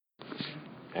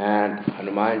And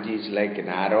Hanumanji is like an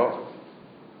arrow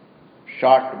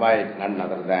shot by none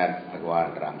other than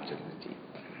Bhagavan Ramchandraji.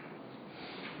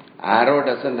 Arrow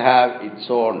doesn't have its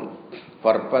own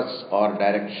purpose or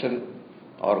direction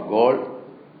or goal.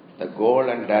 The goal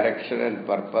and direction and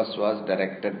purpose was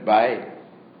directed by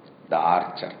the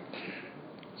archer.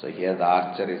 So here the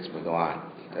archer is Bhagavan.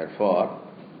 Therefore,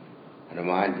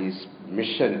 Hanumanji's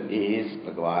mission is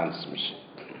Bhagavan's mission.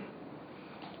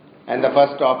 And the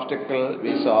first obstacle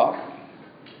we saw,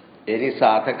 any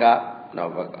sadhaka, now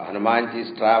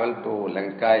Hanumanji's travel to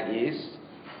Lanka is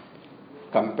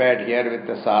compared here with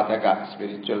the sadhaka,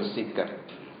 spiritual seeker.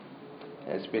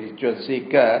 A spiritual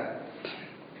seeker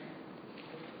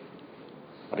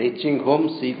reaching home,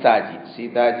 Sitaji.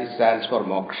 Sitaji stands for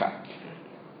moksha.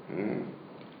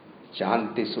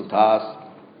 Shanti Sudhas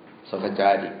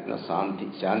Sahachari. No,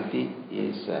 Shanti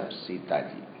is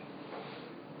Sitaji.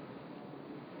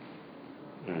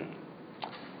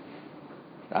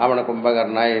 Ravana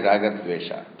Kumbhakarnai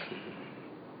Ragadvesha.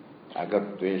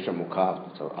 Ragadvesha Mukha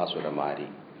Asuramari.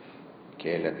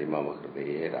 Kelati Mama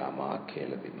Hrudaye Rama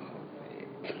Kelati Mama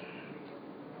Hrudaye.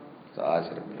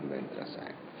 Sahasra Brahmendra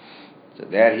sang. So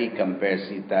there he compares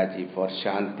Sitaji for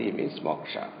Shanti means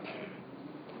moksha.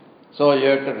 So you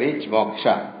have to reach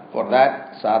moksha. For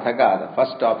that sadhaka, the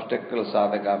first obstacle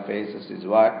sadhaka faces is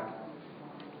what?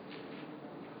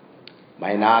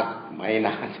 Mainak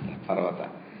Parvata.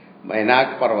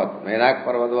 Mainak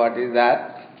Parvat, what is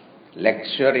that?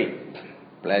 Luxury,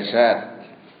 pleasure.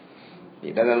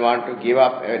 He doesn't want to give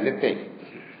up anything.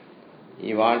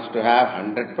 He wants to have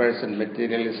 100%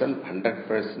 materialism,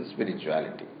 100%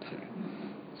 spirituality.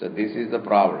 So this is the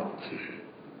problem.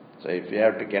 So if you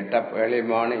have to get up early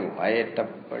morning, why get up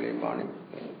early morning?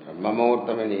 Brahma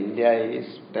Muhurtam in India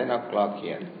is 10 o'clock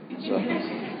here. So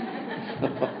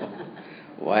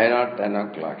why not 10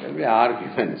 o'clock? There will be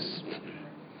arguments.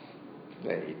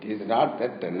 It is not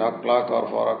that 10 o'clock or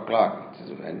 4 o'clock. It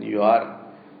is when you are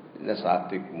in the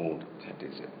sattvic mood. That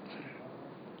is it.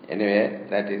 Anyway,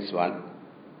 that is one.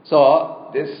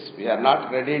 So, we are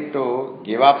not ready to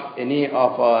give up any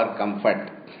of our comfort.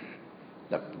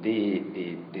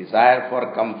 The desire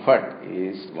for comfort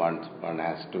is one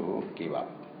has to give up.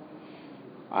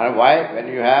 And why? When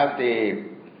you have the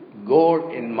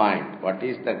goal in mind, what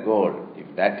is the goal?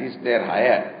 If that is there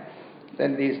higher,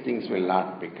 then these things will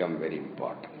not become very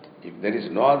important. If there is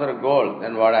no other goal,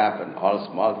 then what happens? All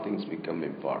small things become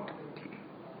important.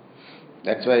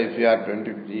 That's why if you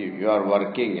are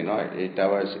working, 8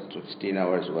 hours, 16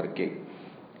 hours working,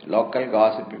 local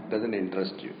gossip doesn't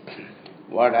interest you.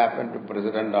 What happened to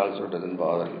president also doesn't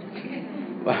bother you.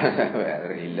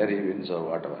 Whether Hillary wins or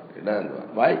whatever, it doesn't bother.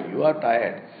 Why? You are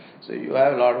tired. So you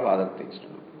have a lot of other things to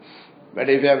do. But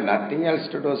if you have nothing else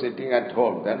to do sitting at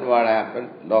home, then what happens?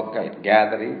 Local,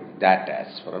 gathering data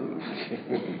from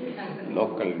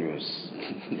local news.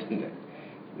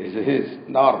 This is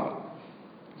normal.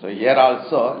 So here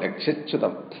also,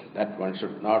 Lakshitchutam, that one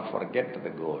should not forget the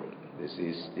goal. This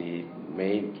is the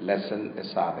main lesson a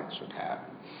sadhak should have.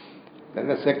 Then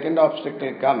the second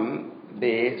obstacle comes,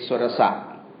 the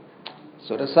Surasa.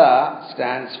 Surasa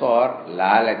stands for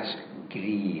lalach,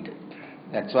 greed.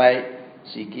 That's why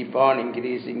she keep on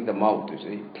increasing the mouth, you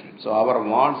see. So our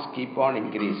wants keep on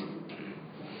increasing.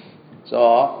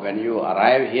 So when you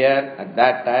arrive here, at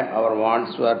that time our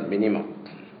wants were minimum.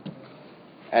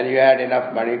 And you had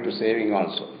enough money to saving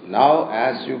also. Now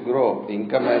as you grow, the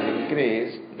income has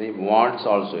increased, the wants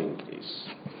also increase.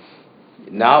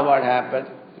 Now what happens?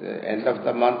 End of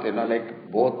the month,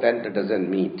 like both ends doesn't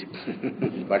meet.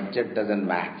 Budget doesn't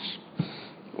match.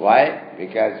 Why?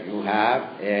 Because you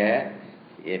have a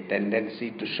tendency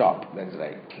to shop, that's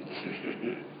right.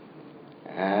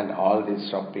 And all this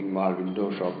shopping mall,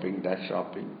 window shopping, that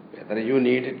shopping, whether you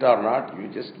need it or not, you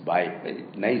just buy. Very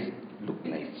nice, look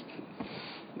nice.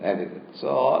 That is it.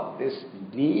 So this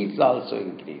needs also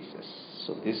increases.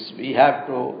 So this we have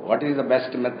to, what is the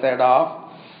best method of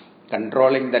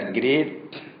controlling that greed?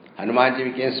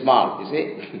 Hanumanji became small, you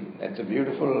see. That's a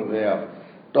beautiful way of,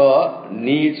 so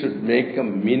needs should make a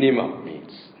minimum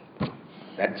needs.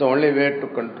 That's the only way to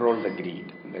control the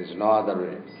greed. There is no other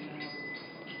way.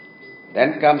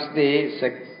 Then comes the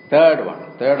third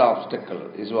one. Third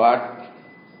obstacle is what?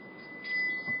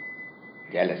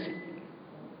 Jealousy.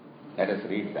 Let us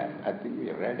read that. I think we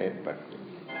have read it, but...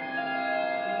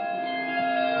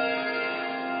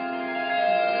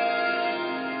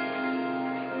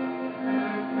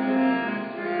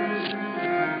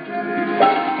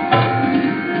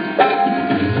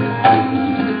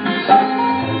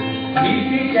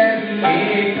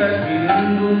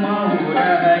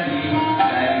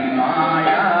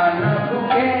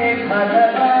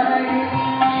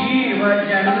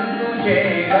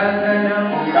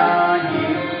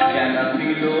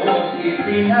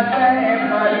 न कहे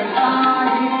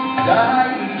परछाई,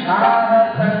 गहरी छाह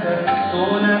तक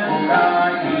सोन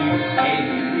उड़ाई,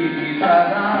 विधि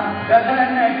सदा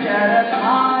गगन चर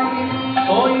खाई,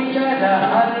 सोई चल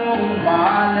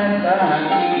हनुमान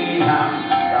कहकीना,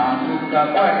 रामु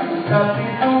कपट कपि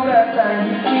तुरत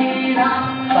ही कीना,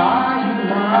 साहि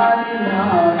मारि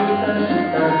मारुत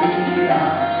सुत वीरा,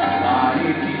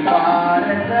 मारि पार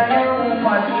गयो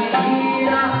मति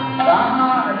धीरा,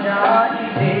 कहाँ जाई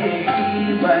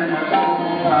देखी बन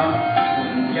सोहा,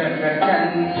 कुंजक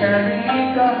चंचली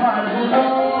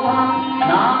कमधुलोहा,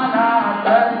 नाना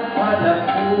तल फल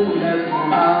फूल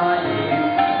सुहाए,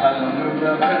 फल मृग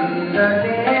वृंद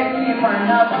देखी मन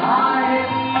भाए,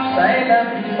 शैल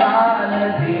विशाल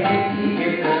देखी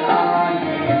एक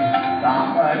आए,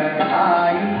 सांबर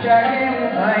ढाई चढ़े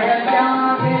उभय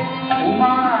त्यागे,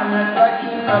 उमान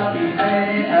कछु कपिते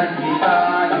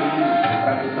अधिकारी,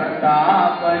 प्रभु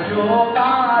प्रताप जो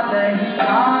काल ही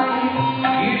आई,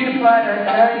 गिर पर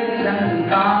चढ़ी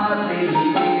लंका से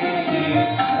देखी,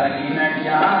 कहीं न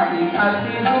जाई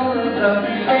अति दुर्गम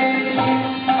विशेषी,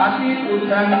 अति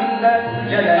उदंड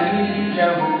जलनिधि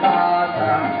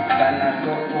चहुकासा, कनक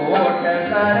कोट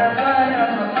कर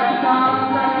परम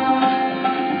प्रकाशा,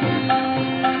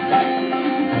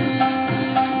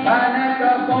 कनक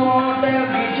कोट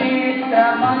विचित्र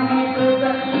मणिकृत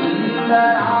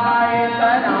सुंदरायतनाधरा,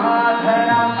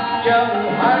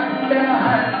 चौहट्ट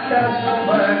हट्ट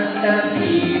सुभट्ट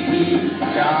पीठी,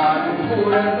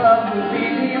 चारुपुर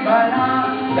बहुविधि बना,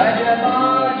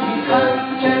 गजबाजी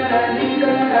खच्चर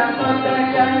निकर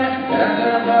पतचल,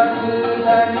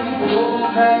 रघुबरधनि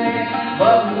भोगने,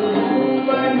 बहुरूप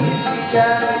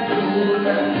निश्चर चूत,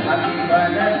 अति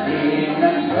बल सेन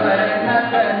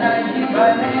वर्णत नहीं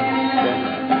बने,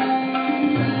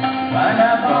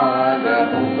 वनभाग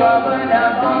उपवन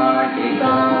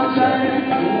वाटिका सर,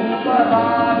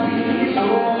 रूपवादी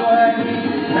सोमनि,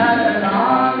 नर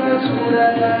नाग सुर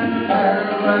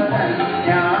गंधर्व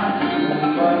कन्या,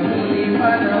 रूपमुनि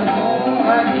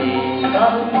मनमोहनी,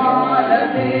 बहुमाल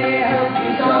देह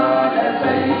विशाल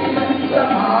शरीर,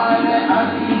 समान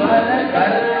अति बल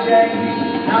गर्जनी,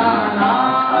 नाना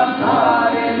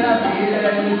अधारे न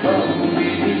फिरहि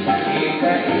बहुविधि, एक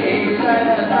एक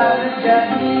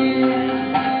सर्जनी,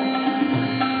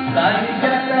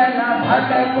 कंचन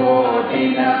भट कोटि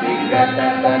न विगत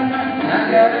तन,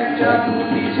 नगर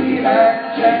चहुति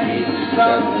सिरक्षति,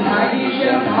 प्रभु महिष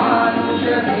मानुष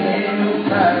धेनु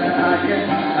खराज,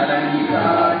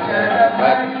 अलंकाचर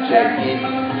भक्षति,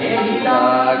 एहि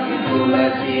लागी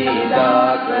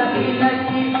तुलसीदास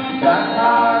बिनती,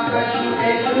 कथा कछु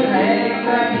एक है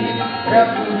कही,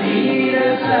 रघुवीर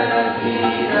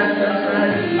सरसीरत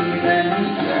शरीरनि,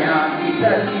 श्यामि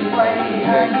दधि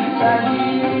परिहरि सही,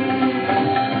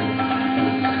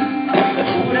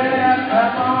 पुर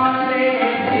रखवारे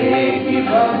देखि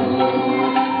बहु,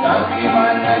 कपि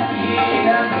मन कीन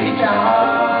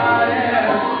विचार,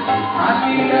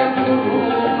 अति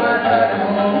रघुरूप धरो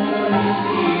मुनि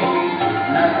सीवि,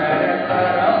 नगर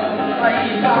करहु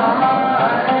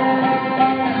पैसार।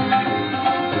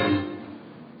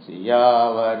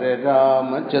 सियावर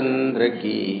रामचंद्र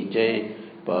की जय,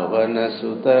 पवन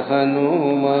सुत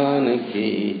हनुमान की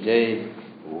जय,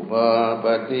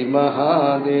 उमापति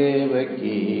महादेव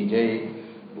की जय,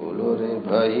 बोलो रे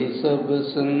भाई सब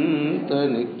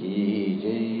संतन की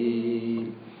जय।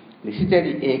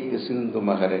 निशिचरी एक सिंधु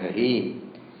महर रही,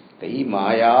 कई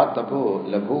माया तपो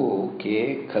लघु के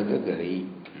खग गई।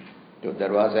 जो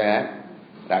दरवाजा है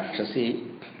राक्षसी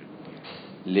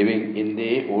living in the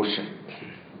ocean,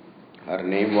 her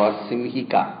name was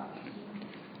Simhika.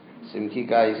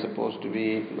 Simhika is supposed to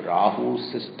be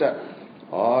Rahu's sister,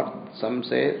 or some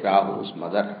say Rahu's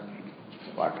mother,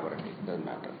 whatever it is, doesn't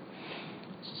matter.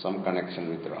 Some connection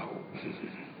with Rahu.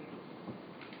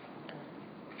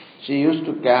 She used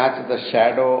to catch the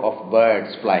shadow of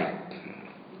birds flying.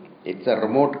 It's a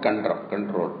remote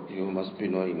control. You must be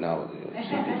knowing now.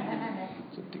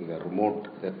 Something the remote,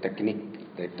 the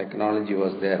technique, the technology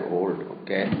was there old,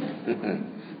 okay?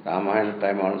 Ramayana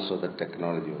time also the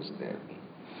technology was there.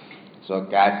 So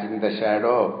catching the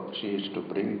shadow, she used to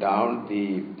bring down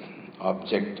the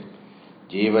object.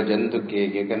 Jiva jantu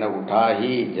ke gegana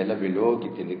utahi, jala viloki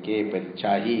tinke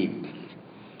parichahi.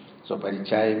 So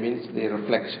parichahi means the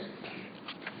reflection.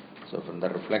 So from the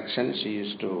reflection she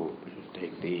used to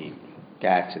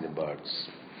catch the birds.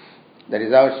 That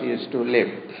is how she used to live.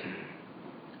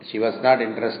 She was not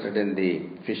interested in the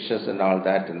fishes and all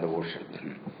that in the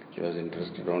ocean. She was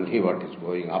interested only what is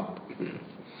going up.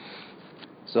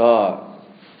 So,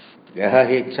 Gaha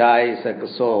hichai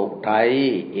sakso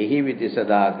uthai, ehi viti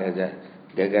sada gaja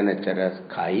gagana charas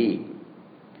khai.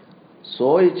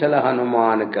 सोई चल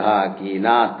हनुमान कहा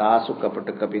कीना तासु कपट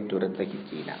कपि तुरत ही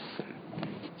कीना.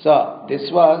 So this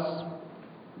was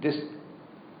this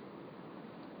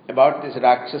about this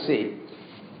Rakshasi.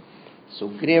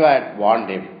 Sugriva had warned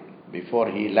him before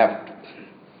he left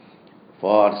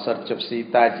for search of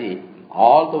Sita ji.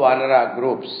 All the Vanara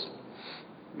groups,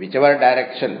 whichever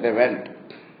direction they went,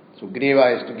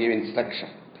 Sugriva is to give instruction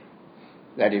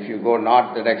that if you go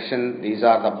north direction, these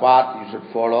are the path you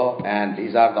should follow and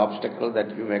these are the obstacles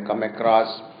that you may come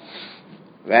across.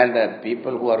 When the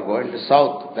people who are going to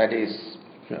south, that is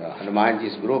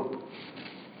Hanumanji's group,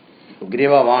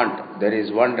 Sugriva warned, there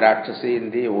is one Rakshasi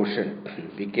in the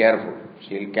ocean, be careful,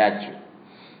 she will catch you.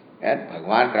 And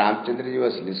Bhagavan Ramchandraji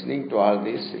was listening to all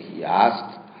this. He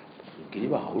asked,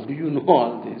 Sugriva, how do you know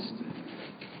all this?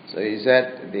 So he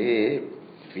said, the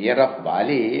fear of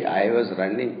Bali, I was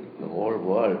running the whole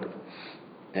world.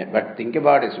 But think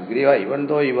about it, Sugriva, even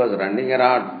though he was running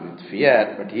around with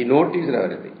fear, but he noticed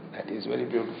everything. That is very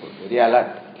beautiful, very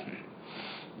alert.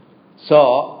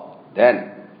 So,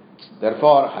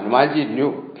 therefore, Hanumanji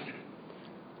knew.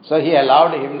 So he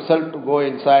allowed himself to go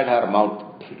inside her mouth.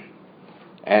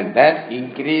 And then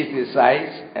increased his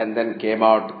size and then came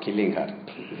out killing her.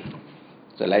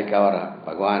 So like our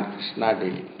Bhagavan Krishna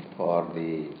did for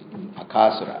the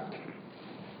Akasura.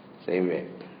 Same way.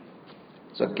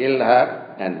 So killed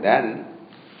her and then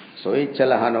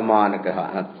Soichala Hanuman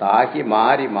kaha Taki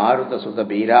Mari Maruta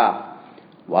Sutabira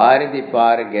Varidi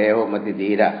Par Gayo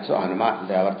Matidira. So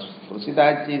Hanuman, our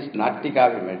Tulsidaji is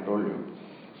Natikavim, I told you.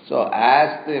 So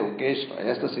as the occasion,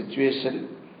 as the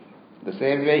situation, the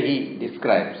same way he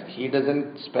describes, he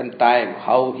doesn't spend time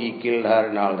how he killed her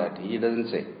and all that. He doesn't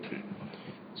say.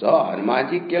 So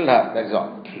Hanumanji killed her, that is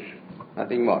all.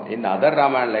 Nothing more. In other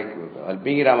Ramayana, like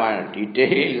Valmiki Ramayana,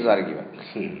 details are given.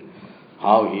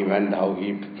 How he went, how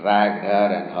he dragged her,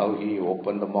 and how he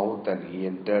opened the mouth and he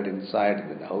entered inside,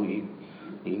 and how he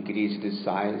increased his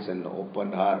size and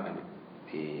opened her, and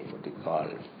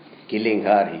killing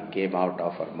her, he came out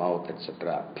of her mouth,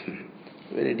 etc.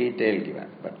 Very detailed given.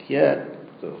 But here,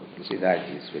 so you see that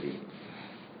is very,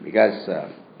 because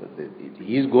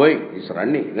he is going, he is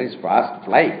running, he is fast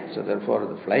flying, so therefore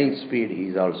the flying speed he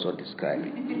is also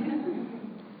describing.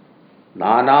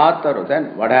 Nanataru,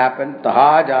 then what happened?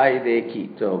 Taha jai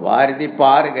dekhi, so varidi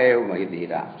par gayo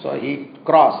mahidira. So he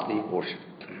crossed the ocean.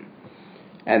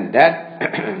 And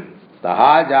then,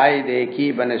 Taha jai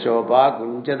dekhi banashobha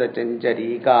gunchada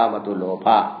chancharika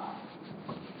matulopha.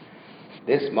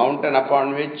 This mountain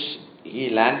upon which he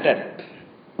landed,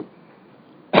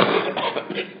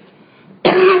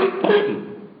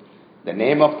 the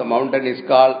name of the mountain is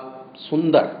called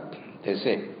Sundar, they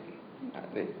say.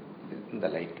 The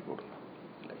light.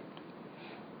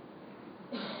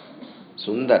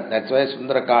 Sundar, that's why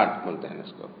Sundarakand mountain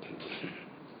is called.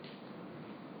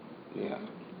 Yeah,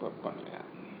 purple, yeah.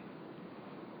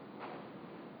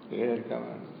 Here come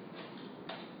on.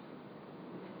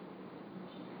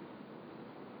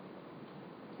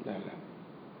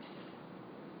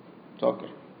 It's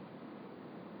okay.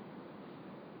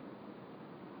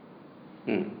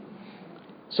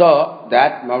 So,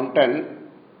 that mountain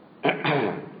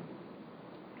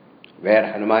where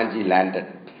Hanumanji landed,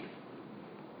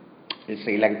 in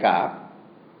Sri Lanka,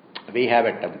 we have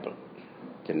a temple.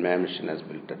 Chinmaya Mission has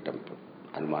built a temple,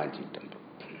 Hanumanji temple.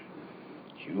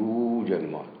 Huge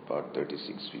Hanuman, about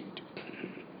 36 feet.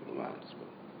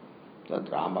 So,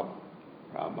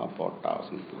 Rama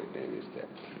 4,000 name is there.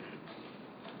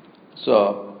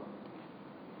 So,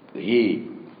 he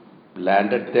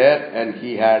landed there and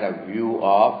he had a view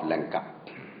of Lanka.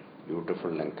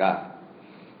 Beautiful Lanka.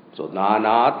 So,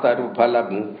 Nana Taruphala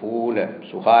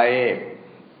Mupula Suhaye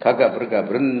Khaga Brga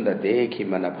Brinda Dekhi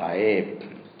Manabhaye.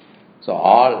 So,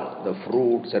 all the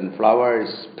fruits and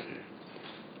flowers.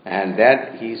 And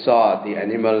then he saw the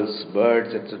animals,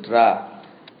 birds, etc.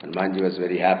 And Manji was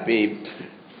very happy.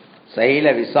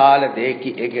 Saila Visala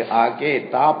Deki Ege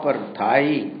Ake Tapar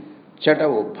Thai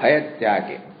Chatavu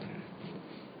Bhayatyage.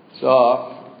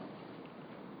 So,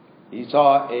 he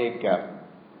saw a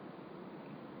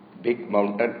big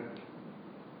mountain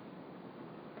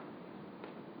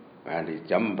and he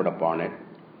jumped upon it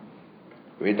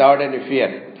without any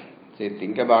fear. See,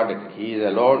 think about it. He is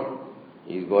alone.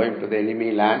 He is going to the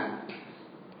enemy land,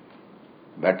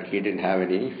 but he didn't have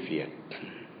any fear.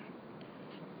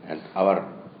 And our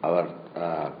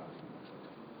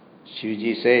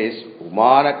Shivji says,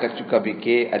 Umana Kachuka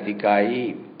Bike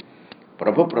Adhikai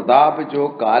Prabhu Pradap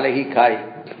Jo Kalahi Khai.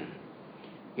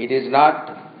 It is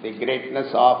not the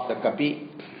greatness of the Kapi.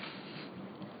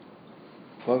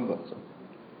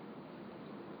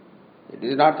 It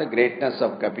is not the greatness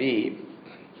of Kapi,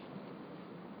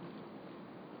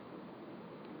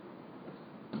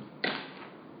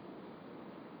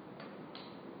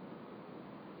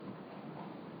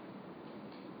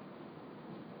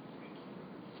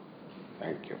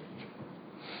 Thank you.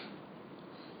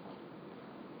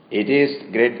 It is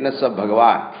greatness of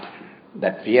Bhagavan,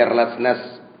 that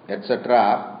fearlessness,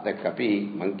 etc., the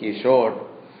Kapi, monkey showed.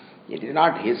 It is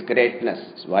not his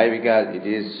greatness. Why? Because it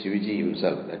is Shivji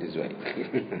himself, that is why.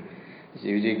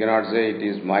 Shivji cannot say it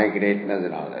is my greatness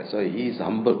and all that. So he is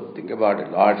humble. Think about it,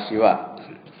 Lord Shiva.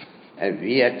 And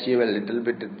we achieve a little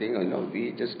bit of thing,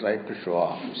 we just try to show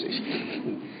off.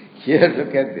 Here,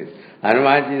 look at this.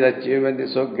 Hanumanji's achievement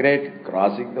is so great.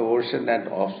 Crossing the ocean and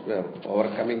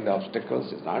overcoming the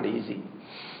obstacles is not easy.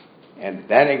 And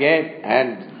then again,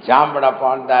 and jumped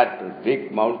upon that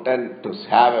big mountain to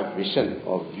have a vision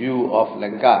or view of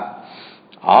Lanka.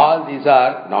 All these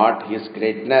are not his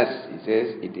greatness. He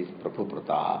says it is Prabhu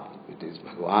Pratap. It is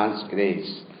Bhagavan's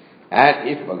grace. And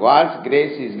if Bhagavan's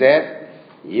grace is there,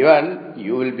 even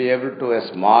you will be able to, a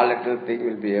small little thing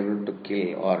will be able to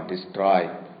kill or destroy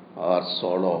or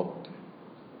swallow.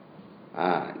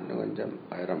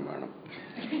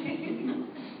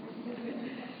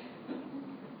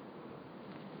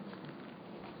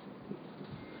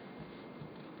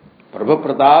 Prabhu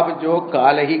Pratap jo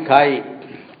kala hi khai.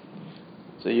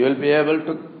 So you will be able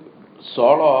to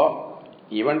swallow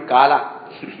even kala.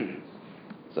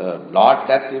 So Lord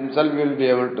Death himself will be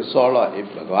able to swallow if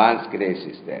Bhagavan's grace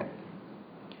is there.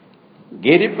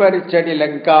 Giri par chadi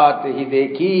lanka tehi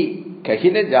dekhi,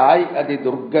 kahine jai adi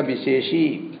durga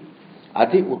visheshi,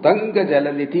 adi utanga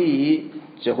jalaliti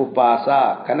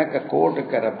chahupasa kanaka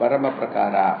kodkara parama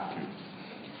prakara.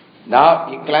 Now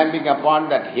he climbing upon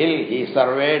that hill, he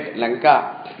surveyed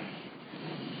Lanka.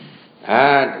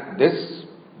 And this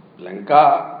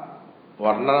Lanka,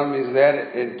 Varnam is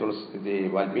there in the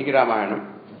Valmiki Ramayana.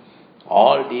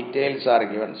 All details are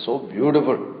given, so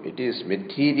beautiful. It is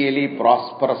materially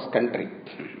prosperous country.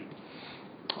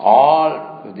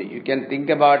 You can think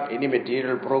about any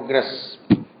material progress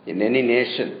in any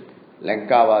nation.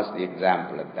 Lanka was the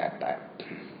example at that time.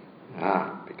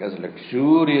 Because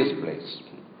luxurious place.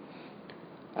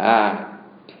 And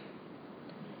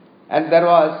there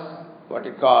was what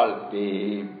you call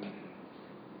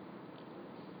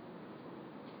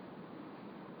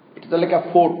it's like a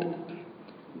fort.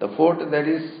 The fort, that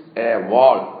is a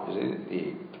wall.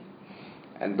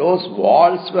 And those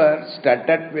walls were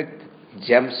studded with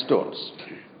gemstones.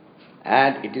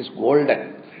 And it is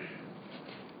golden,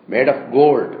 made of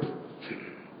gold.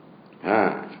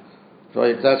 So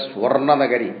it's a Swarna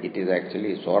Nagari. It is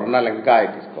actually Swarna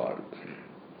Lanka, it is called.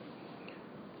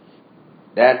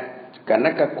 That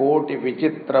Kanaka Koti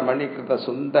Vichitra Manikrita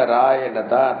Sundaraya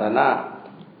Nadadana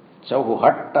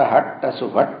Chauhatta Hatta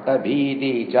Subhatta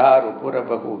Bhidi Charu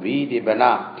Purabahu Bhidi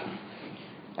Bana.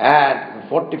 And the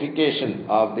fortification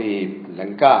of the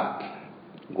Lanka,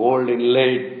 gold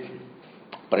inlaid,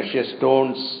 precious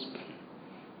stones,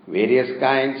 various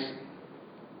kinds,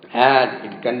 and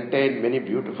it contained many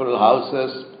beautiful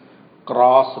houses,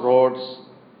 crossroads,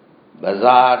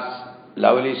 bazaars,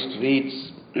 lovely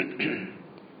streets,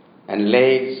 and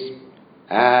lanes,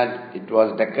 and it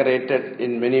was decorated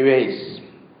in many ways.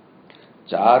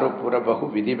 Charu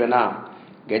Purabahu Vidibana,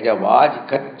 Gajavaj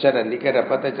Kachara Nikara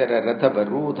Patachara Ratha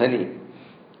Barudhani,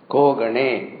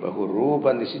 Kogane,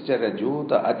 Bahurupa Nisichara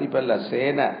Juta Atipala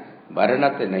Sena,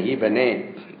 Baranat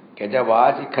Nahibane,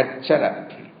 Gajavaj Kachara.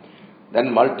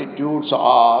 Then multitudes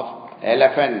of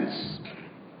elephants,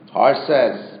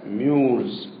 horses,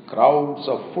 mules, crowds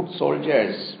of foot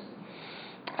soldiers,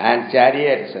 and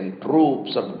chariots and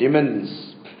troops of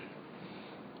demons,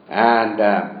 and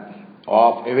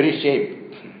of every shape.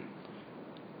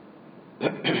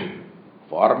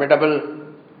 Formidable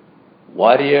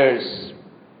warriors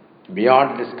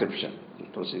beyond description,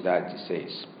 Tulsidaji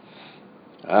says.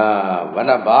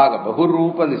 Vanabhaga,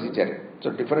 Bahurupa Nisichari. So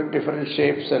different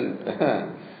shapes and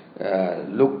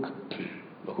look,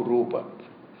 Bahurupa.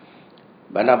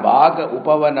 Vanabhaga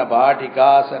Upavana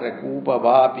Bhatika Sarakupa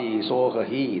Bhapi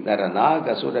Sohahi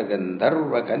Naranaga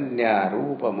Suragandharva Kanya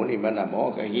Rupa Munimana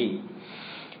Mohahi.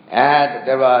 And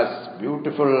there was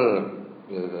beautiful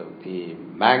the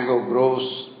mango groves,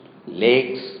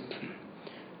 lakes,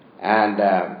 and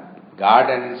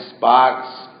gardens, parks,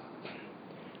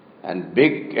 and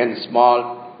big and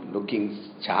small, looking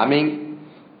charming.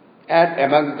 And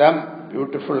among them,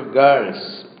 beautiful girls,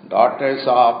 daughters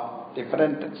of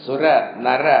different Sura,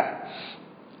 Nara,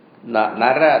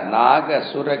 Naga,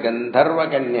 Sura, Gandharva,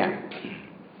 Kanya.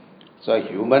 So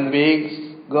human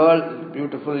beings, girls,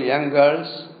 beautiful young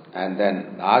girls, and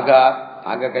then Naga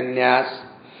Kanyas,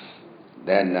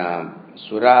 then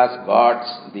Suras, gods,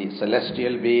 the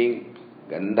celestial being,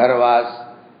 Gandharvas,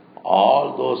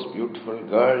 all those beautiful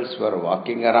girls were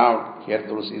walking around. Here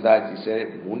Tulsidaji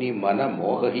said, Muni Mana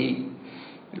Mohahi.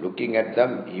 Looking at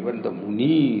them, even the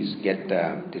munis get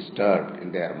disturbed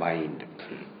in their mind.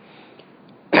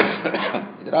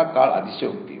 These are called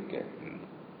adishokti. Okay?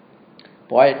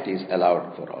 Poet is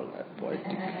allowed for all that.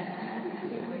 Poetic.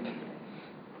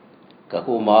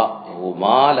 Kahuma,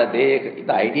 umaladek.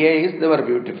 The idea is they were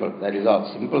beautiful. That is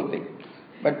all simple thing.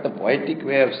 But the poetic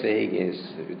way of saying is,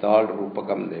 with all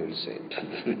rupakam they will say.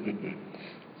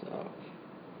 So,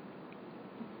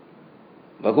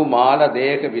 Bahumala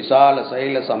dekha visala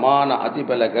saila samana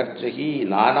atipala garchahi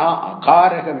nana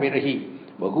akaraha mirhi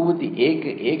Bhagavati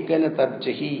ekana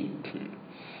tarchahi.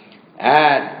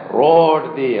 And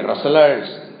roared the rustlers.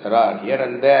 There are here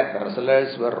and there, the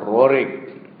rustlers were roaring.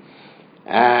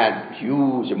 And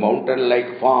huge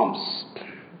mountain-like forms.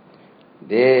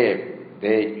 They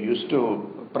used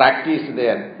to practice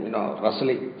their,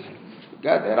 rustling.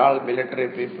 Because they are all military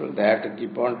people, they have to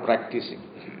keep on practicing.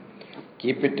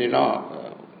 Keep it,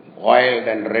 oiled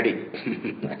and ready.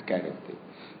 That kind of thing.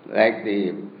 Like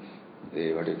the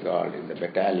what do you call it, in the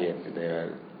battalion,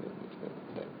 the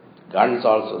guns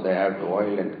also, they have to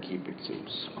oil and keep, it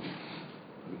seems.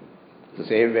 The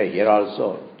same way here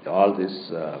also, all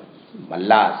these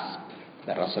mallas,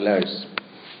 the rustlers,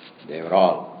 they were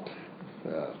all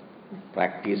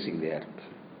practicing there.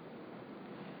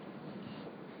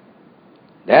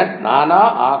 Then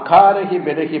Nana Akarahi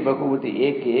Bedahi Bhagavati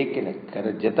Ekina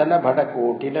Jatana Bhada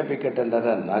Kotina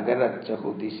Pikatanara Nagara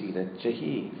Chahuti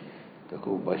Sirachahi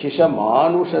Kaku Bahisha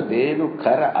Manusha Denu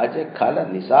Kara Aja Kala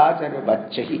Nisachara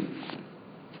Bachahi.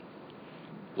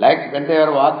 Like when they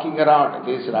are walking around,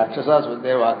 these Rakshasas, when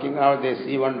they are walking around, they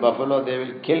see one buffalo, they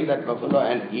will kill that buffalo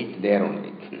and eat there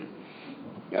only.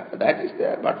 Yeah, that is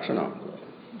their bhakshana.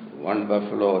 One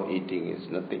buffalo eating is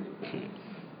nothing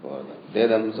for them. They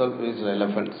themselves is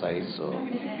elephant size, so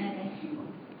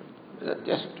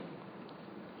just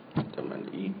come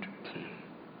and eat.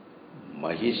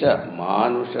 Mahisha,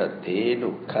 Manusha,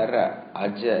 Dhenu, Kara,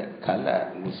 Aja,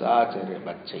 Kala, Nisachara,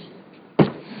 Bachahi.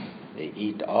 They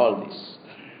eat all this.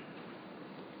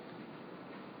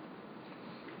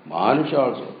 Manusha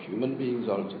also, human beings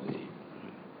also they eat.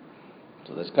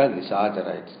 So that's called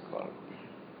Nisachara, it's called.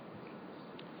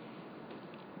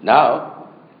 Now,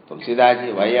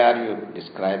 Tulsidaji, why are you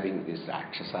describing these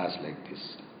Rakshasas like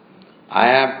this? I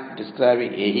am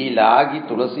describing Ehi Lagi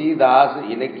Tulasi Das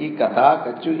Inaki Katha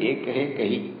Kachu Ekahe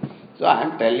Kahi. So I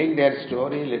am telling their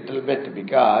story a little bit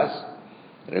because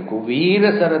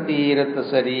Raghuvira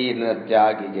Saratirata Sari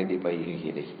Natyagi Jadi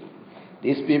Paihi.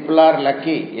 These people are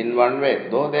lucky in one way.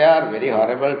 Though they are very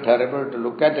horrible, terrible to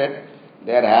look at it,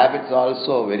 their habits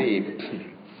also very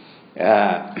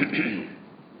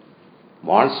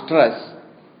monstrous.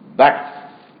 But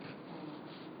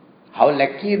how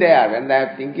lucky they are when they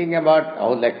are thinking about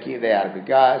how lucky they are,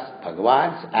 because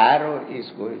Bhagavan's arrow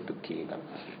is going to kill them.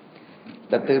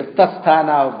 The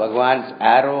Tirthasthana of Bhagavan's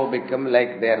arrow become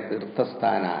like their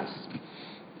Tirthasthanas.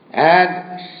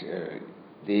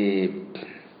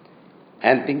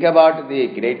 And think about the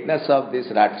greatness of these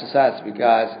Rakshasas,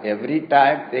 because every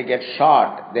time they get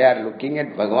shot, they are looking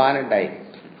at Bhagavan and dying.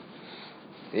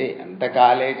 See,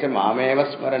 Antakalecha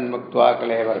Mameva Smaran Muktva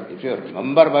Kalevar. If you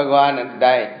remember Bhagavan and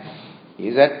die,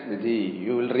 he said,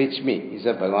 you will reach me. He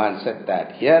said, Bhagavan said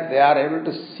that. Here they are able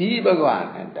to see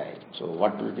Bhagavan and die. So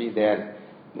what will be their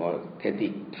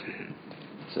gati?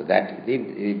 So that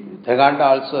in Yuddhaganda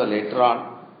also later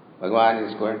on, Bhagavan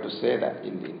is going to say that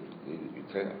in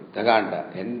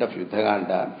Yuddhaganda, end of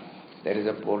Yuddhaganda, there is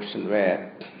a portion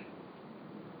where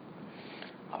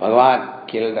Bhagavan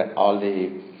killed all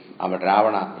the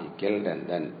Ravana, he killed, and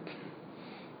then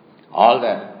all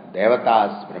the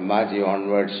Devatas, Brahmaji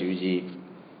onwards, Shivji,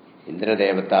 Indra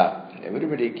Devata,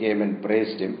 everybody came and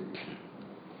praised him.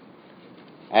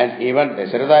 And even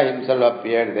Dasharatha himself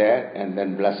appeared there and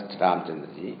then blessed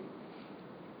Ramchandraji.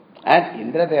 And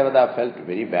Indra Devata felt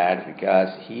very bad because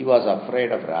he was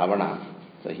afraid of Ravana,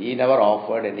 so he never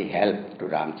offered any help to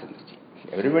Ramchandraji.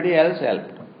 Everybody else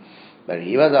helped, but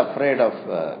he was afraid of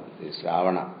this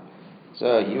Ravana.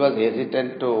 So he was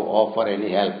hesitant to offer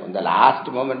any help. In the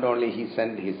last moment only he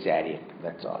sent his chariot,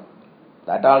 that's all.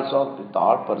 That also with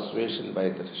all persuasion by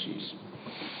the rishis.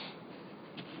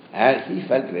 And he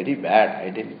felt very bad, I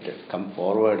didn't come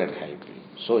forward and help him.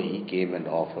 So he came and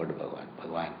offered Bhagavan,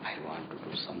 Bhagavan, I want to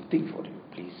do something for you,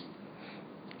 please.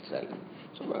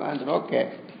 So Bhagavan said,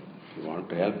 okay, if you want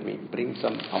to help me, bring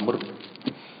some amrit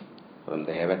from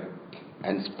the heaven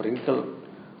and sprinkle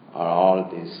on all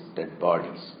these dead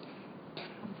bodies.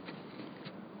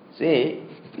 See,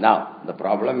 now the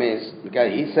problem is,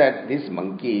 because he said these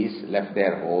monkeys left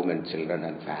their home and children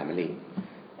and family,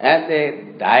 And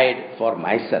they died for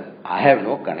myself. I have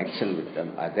no connection with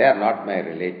them. They are not my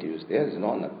relatives. There is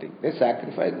no nothing. They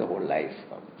sacrificed the whole life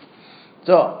for me.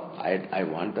 So, I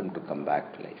want them to come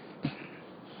back to life.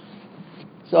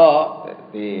 So,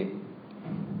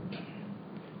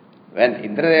 when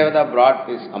Indradevata brought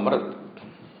this Amrit,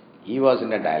 he was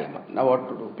in a dilemma. Now what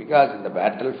to do? Because in the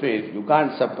battlefield, you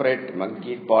can't separate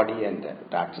monkey body and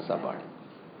Rakshasa body.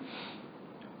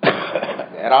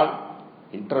 They are all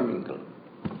intermingled.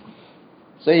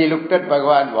 So he looked at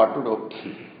Bhagavan, what to do?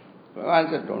 Bhagavan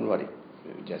said, don't worry,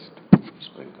 just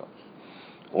sprinkle.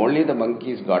 Only the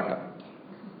monkeys got up.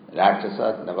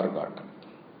 Rakshasas never got up.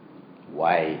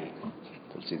 Why?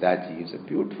 Tulsidaji is a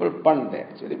beautiful pun there.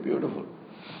 It's very beautiful.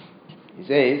 He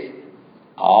says,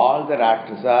 all the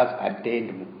Rakshasas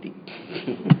attained mukti.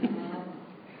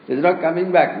 There's no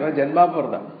coming back, no janma for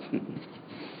them.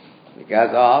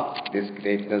 Because of this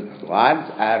greatness,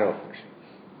 Bhagavan's arrow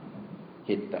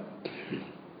hit them.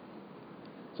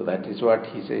 So that is what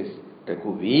he says.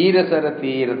 Raghuvira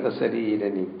saratirata sarira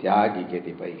nityagi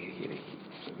gati paihiri.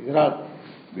 These are all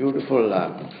beautiful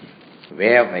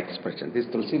way of expression. This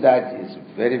Tulsidas is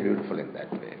very beautiful in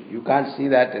that way. You can't see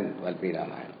that in Valmiki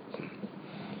Ramayana.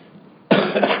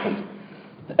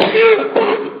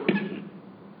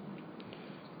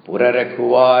 Pura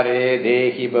rakhuvare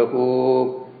dehi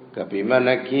bahu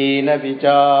kapimanakina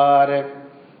vichar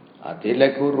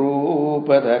atilaku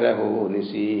rupa dharaho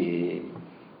nisi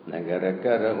nagara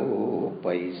karaho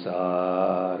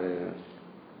paisar.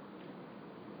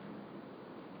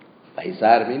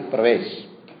 Paisar means pravesh,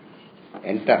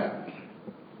 enter.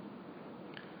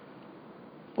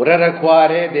 Pura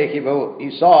rakhuvare dehi bahu. He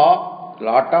saw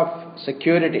lot of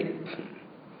security.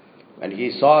 When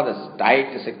he saw this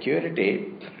tight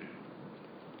security,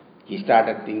 he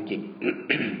started thinking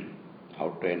how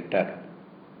to enter.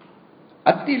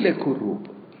 Atilaku rupa.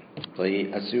 So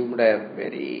he assumed a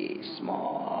very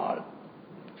small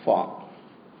form.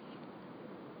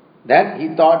 Then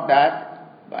he thought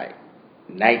that by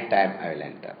night time I will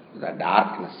enter. The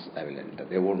darkness I will enter.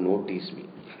 They won't notice me.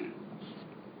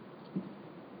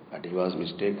 But he was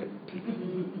mistaken.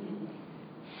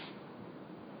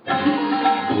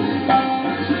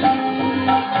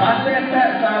 Masata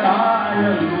samana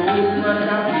rupa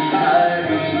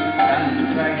kapihari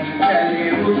Sankahi chale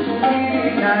usumiri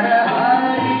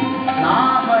narahari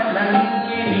Nama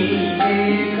lankini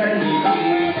dekani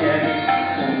chare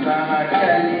Ukaha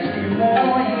chale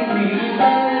simohini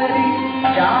hari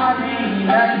Jani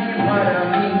nahi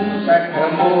maramu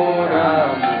sakhamora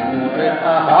mura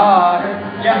ahar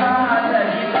Jahan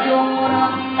lahi pyora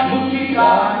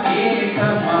mutika eka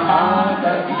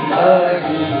mahakapi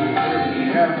hari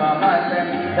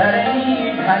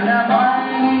धरणी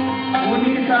धनवानी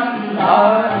उनि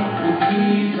संभारी उठी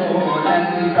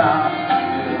सोलंका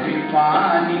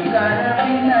विपानी कर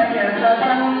विनय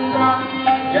सतंका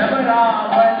जब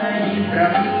रावण ही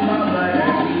ब्रह्म वर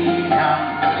दीना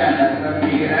चलत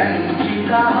विरंची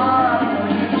कहा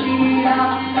मुनि चीना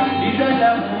विगल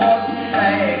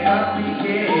मोत्तय कपि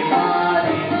के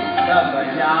मारे सब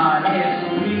जाने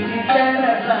सुनि चर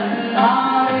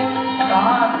संहारे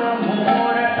सात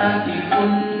मोर अति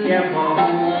पुण्य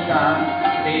बहुता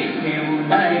देखे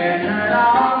नयन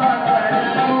राम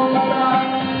करता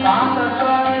सात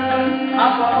स्वर्ग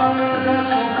अपवर्ग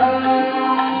सुख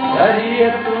हरिय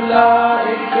तुला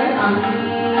एक अंग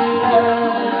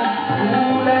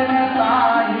भूलन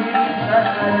ताहि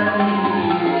सकल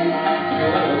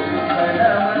जो सुख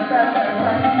रवत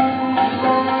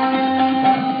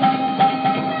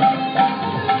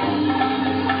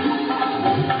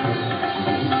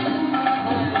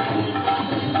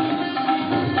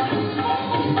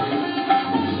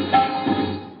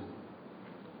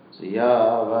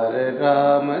सियावर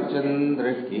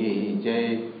रामचंद्र की जय,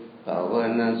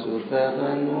 पवन सुत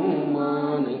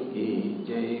हनुमान की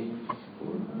जय,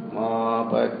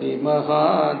 उमापति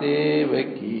महादेव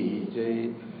की जय,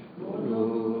 बोलो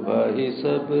भाई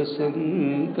सब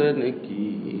संतन की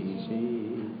जय।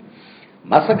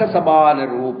 मसक समान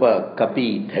रूप कपि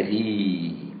धरी,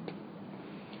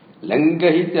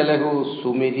 लंघहि चलहु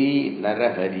सुमिरी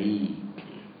Narhari.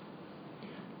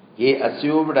 He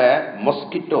assumed a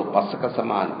mosquito, pasaka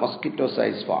saman, mosquito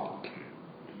size form.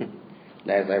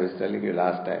 As I was telling you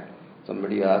last time,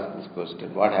 somebody asked this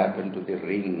question, what happened to the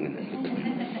ring?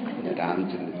 That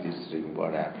Ramchandra, this ring,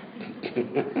 what happened?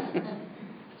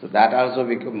 So that also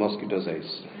became mosquito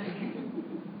size.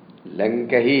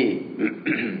 Lankahi,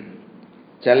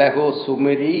 Chalaho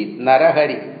Sumiri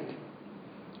Narahari.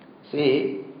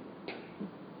 See,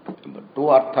 two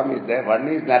artham is there. One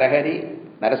is Narahari,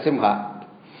 Narasimha.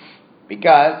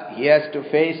 Because he has to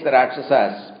face the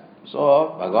Rakshasas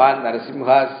So, Bhagavan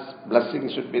Narasimha's blessing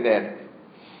should be there.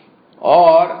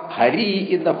 Or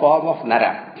Hari in the form of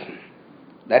Nara.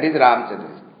 That is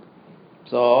Ramchandra.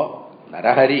 So,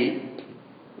 Narahari,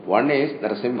 one is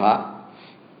Narasimha.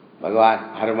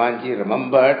 Bhagavan Hanumanji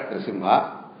remembered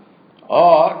Narasimha,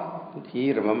 or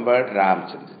he remembered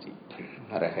Ramchandraji.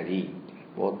 Narahari.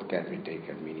 Both can be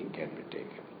taken, meaning can be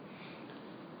taken.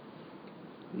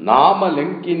 Nama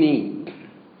Lankini,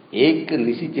 Ek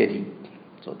Nisichari.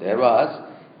 So there was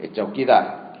a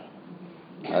Chaukidar.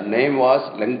 Her name was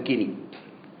Lankini.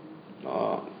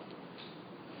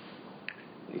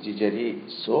 Nisichari,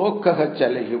 Sokaha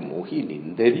Chalehu Mohi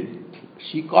Nindari.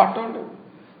 She caught on him.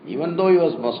 Even though he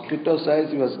was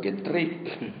mosquito-sized, he was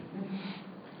gettery.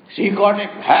 She caught him.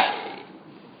 Hey,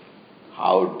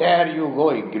 how dare you go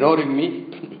ignoring me?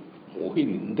 Mohi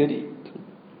Nindari.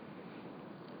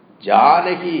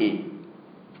 Janahi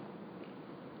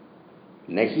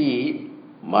Nahi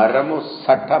Maramu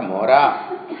Sata Mora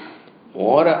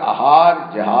Mora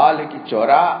Ahar Jahal Ki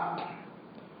Chora.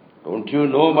 Don't you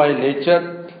know my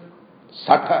nature?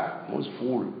 Sata means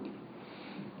fool.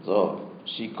 So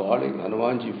she calling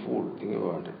Hanumanji fool. Think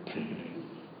about it.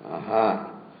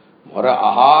 Mora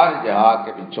Ahar Jahal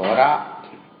Ki Chora.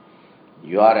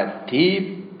 You are a thief.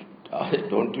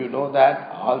 Don't you know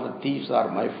that? All the thieves are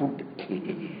my food.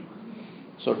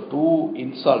 So two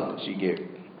insults she gave.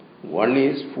 One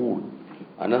is fool,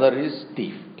 another is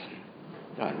thief.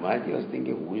 Hanumanji was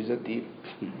thinking, who is a thief?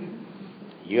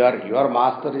 Your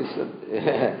master is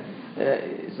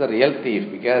a real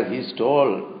thief because he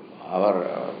stole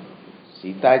our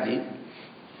Sita ji.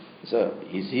 So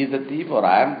is he the thief or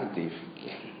I am the thief?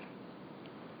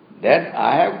 Then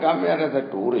I have come here as a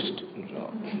tourist.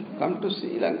 So, come to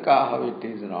Sri Lanka, how it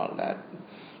is and all that.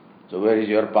 So where is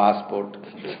your passport?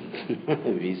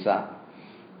 Visa?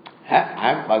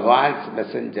 I am Bhagavan's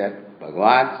messenger.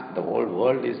 Bhagavan's, the whole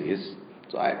world is his.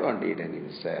 So I don't need any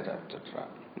visa, etc.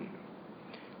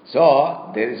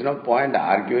 So there is no point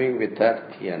arguing with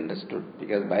her, he understood.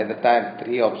 Because by the time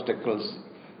 3 obstacles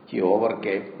he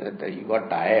overcame, he got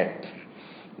tired.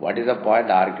 What is the point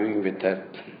arguing with her?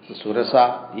 So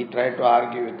Surasa, he tried to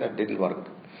argue with her, didn't work.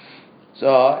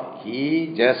 So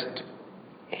he just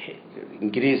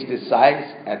increased his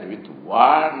size and with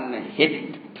one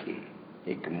hit,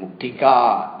 Ek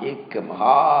Muttika, Ek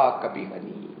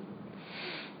Mahakabihani.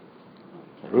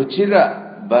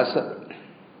 Ruchira Basa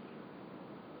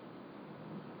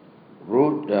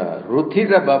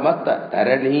Ruthira Bamata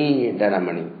Tarani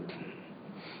Dharamani.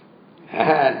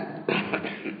 And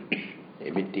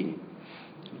emitting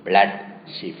blood,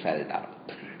 she fell down.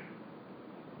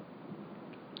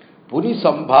 Puni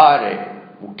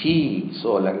Sambhare Uthi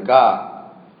Solanka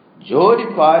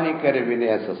Jori Pani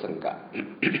Karivine Sasanka.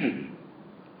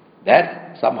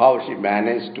 That somehow she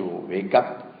managed to wake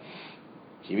up.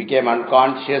 She became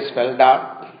unconscious, fell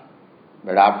down.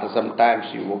 But after some time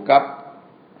she woke up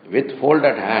with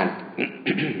folded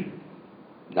hand.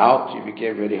 Now she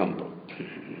became very humble.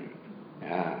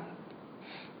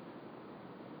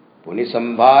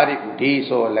 Punisambhari uthi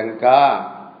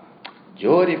solanka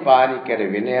jori pani kar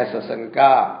vinaya sasanka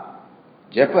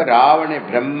japa ravane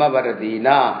brahma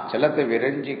varadina chalat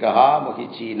viranji kaha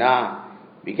mohichina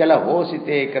vikala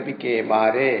hosite kapike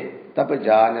mare tap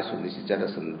jana sunisichara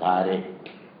sandhare.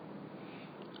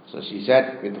 So she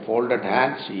said, with folded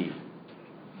hands, she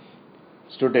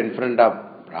stood in front of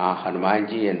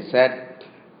Hanumanji and said,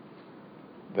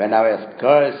 when I was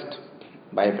cursed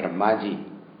by Brahmaji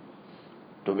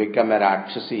to become a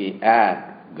Rakshasi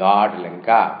and guard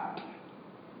Lanka,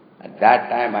 at that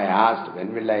time I asked,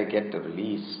 when will I get a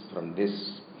release from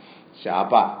this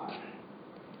Shapa?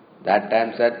 That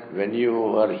time said, when you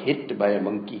were hit by a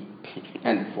monkey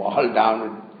and fall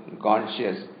down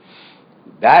unconscious,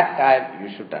 that time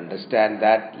you should understand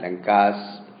that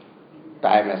Lanka's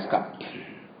time has come.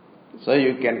 So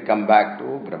you can come back to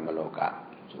Brahmaloka.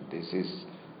 So this is,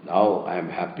 now I am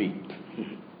happy.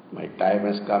 My time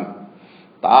has come.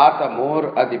 Tata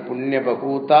mor adi punya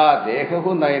bhakuta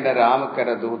dehahu naina ram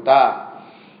karaduta.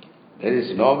 There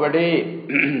is nobody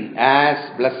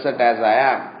as blessed as I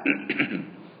am.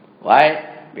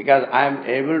 Why? Because I am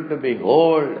able to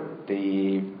behold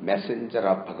the messenger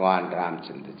of Bhagavan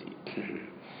Ramchandraji.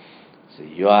 So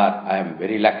I am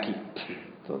very lucky.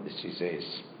 So this she says.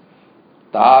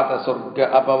 Tata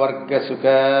surga apavarga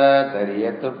sukha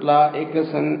tariyatutla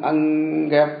ekasang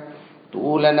anga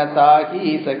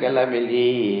tulanatahi sakala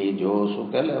mili jo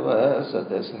sukalava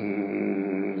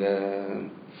satasanga.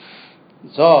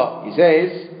 So he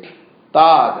says,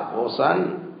 Tad, O son,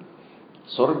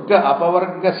 surga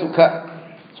apavarga sukha.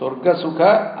 Surga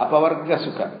sukha, apavarga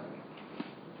sukha.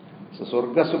 So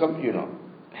surga sukha, you know.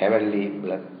 heavenly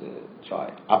blood joy.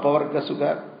 Apavarga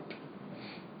sukha,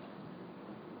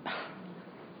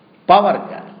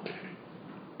 pavarga,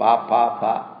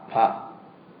 pa,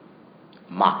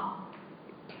 ma.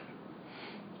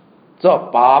 So,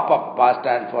 papa, pa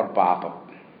stands for papa.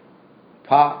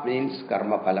 Pa means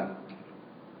karma phalam.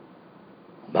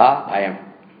 Bha, bhayam.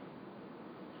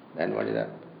 Then what is that?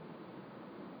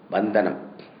 Bandhanam.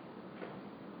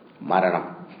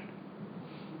 Maranam.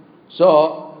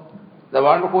 So, the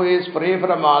one who is free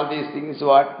from all these things is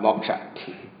what? Moksha.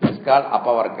 It's called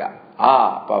apavarga.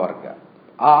 Apavarga.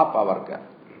 Apavarga.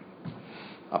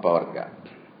 Apavarga.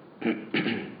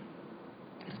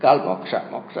 It's called moksha.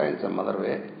 Moksha in some other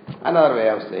way. Another way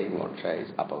of saying moksha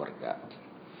is apavarga.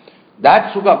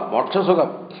 That sukham, moksha sukham.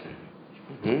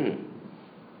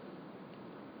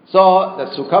 So, the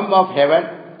sukham of heaven,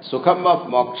 sukham of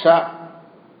moksha,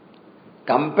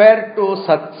 compared to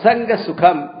satsanga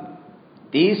sukham,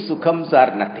 these sukhams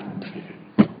are nothing.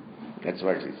 That's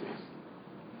what she says.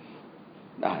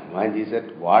 Hanumanji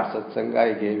said, what satsanga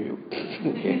I gave you?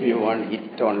 Gave you one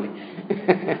hit only.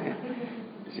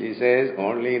 She says,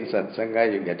 only in satsanga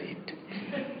you get hit.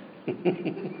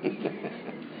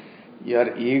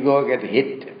 Your ego get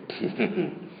hit.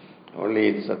 Only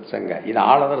in satsanga. In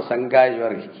all other sangha,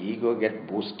 your ego get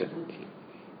boosted.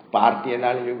 Party and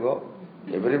all you go,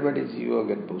 everybody's ego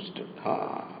get boosted.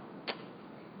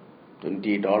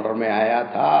 $20 में आया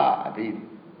था, अभी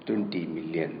 20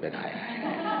 million में आया है.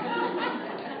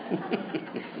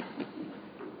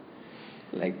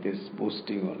 Like this,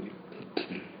 boosting only.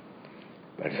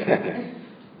 But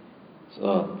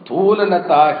so,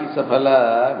 thoolanata hi safala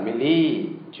mili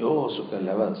jo sukha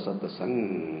lava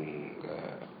satsanga.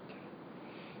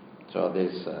 So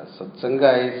this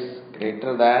satsanga is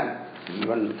greater than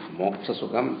even moksha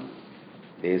sukham.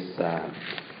 This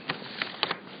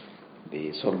the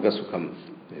Surga Sukham.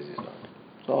 This is what.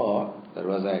 So, there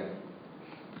was a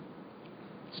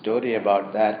story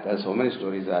about that. There are so many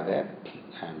stories are there.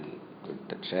 I am going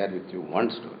to share with you one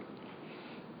story.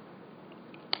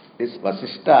 This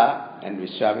Vasishtha and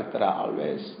Vishwamitra,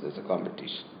 always there is a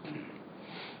competition.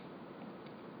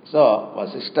 So,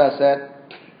 Vasishtha said,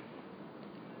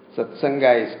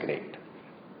 Satsanga is great.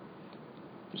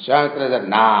 Vishwamitra said,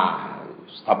 nah,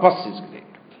 tapas is great.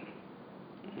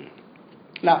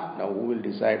 Now who will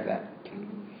decide that?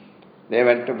 They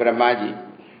went to Brahmaji.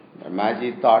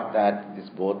 Brahmaji thought that these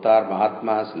both are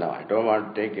Mahatmas. No, I don't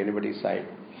want to take anybody's side.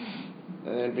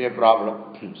 There will be a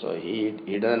problem. So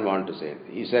he doesn't want to say it.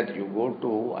 He said, you go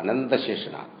to Ananta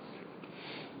Sheshanag.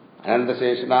 Ananta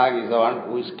Sheshanag is the one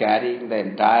who is carrying the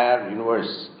entire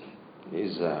universe,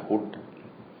 his hood.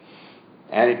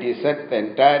 And it is said the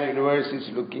entire universe is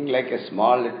looking like a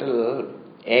small little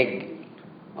egg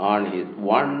on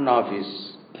one of his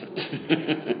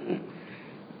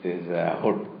his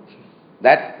hood.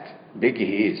 That big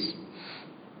he is.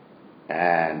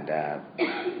 And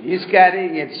he is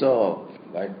carrying it, so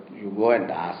but you go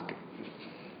and ask him.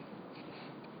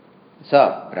 So,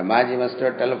 Brahmaji must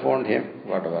have telephoned him,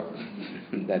 whatever,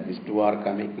 that these two are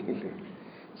coming.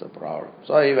 It's a problem.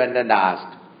 So he went and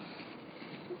asked.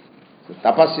 So,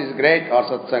 tapas is great or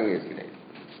satsang is great?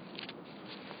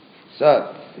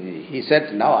 So, he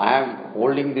said, now I am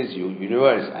holding this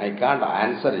universe, I can't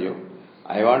answer you.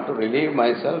 I want to relieve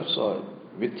myself, so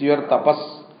with your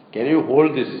tapas, can you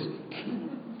hold this?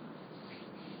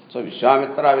 So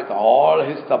Vishwamitra with all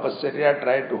his tapasya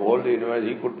tried to hold the universe,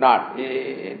 he could not.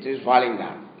 It is falling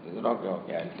down. He said,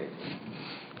 okay, I'll take it.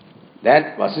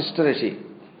 Then Vasishtha Rishi,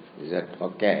 he said,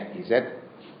 okay. He said,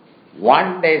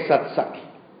 one day satsang,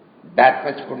 that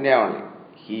much punya only.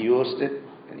 He used it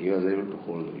and he was able to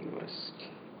hold the universe.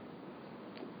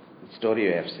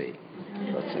 Story I have said.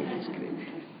 Satsang is great.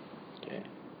 Okay.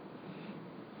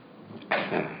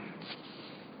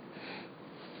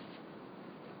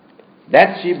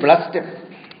 Then she blessed him.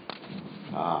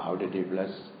 How did he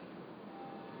bless?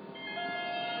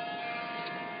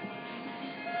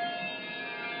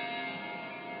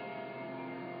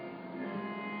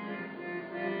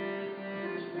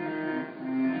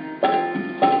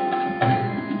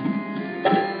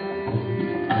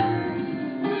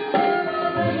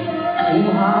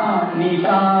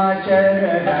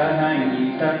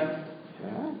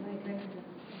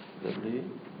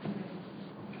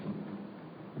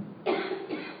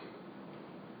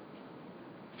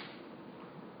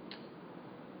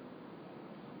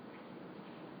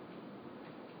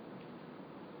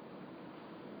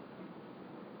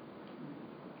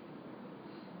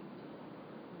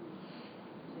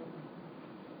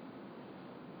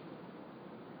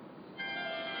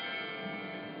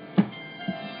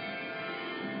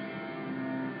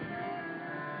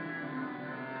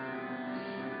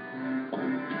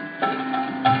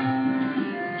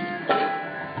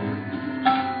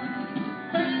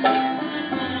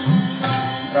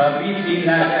 प्रविधि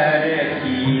नगर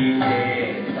कीजे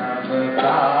सब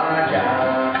राजा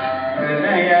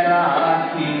हृदय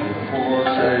राखी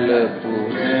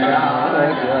कोसलपुर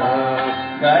राजा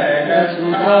कर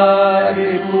सुधारि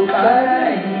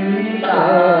पुकारहि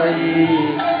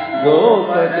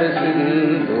गोपद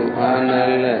सिंधु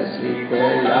अनल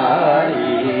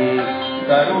शीतलाई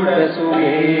गरुड़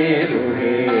सुमेरु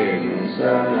रेणु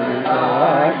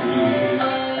समनाई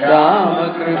राम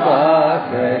कृपा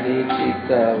करि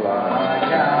चितवा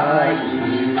जाई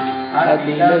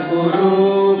अखिल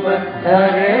group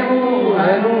धरहु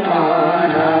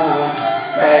हनुमाना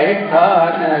बैठा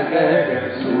नगर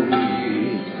सुनी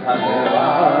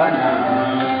भगवाना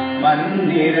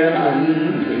मंदिर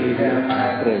मंदिर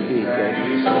प्रति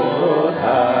करि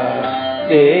शोधा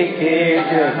देखे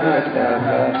जगत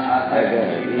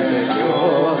अगणित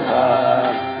जोधा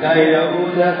गय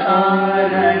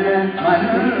उदसानन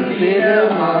मंदिर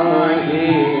माही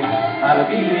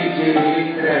अभी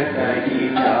चित्र कही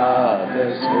जात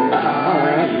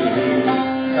सुनाई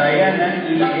शयन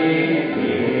किए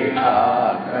देखा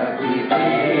कवि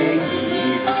देही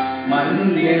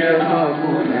मंदिर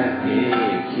मगुन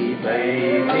देखी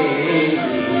बैदेही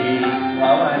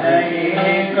भवन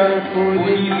एक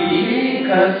पुलिक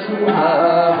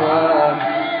सुहावा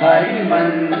हरि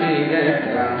मंदिर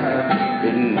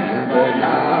भिन्न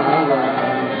बनावा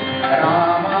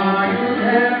रामायुध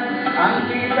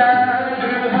अंकित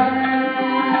गृह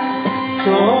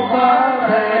शोभा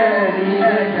भरी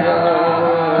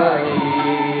जाई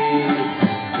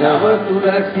नव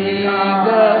तुलसी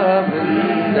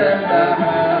वृंद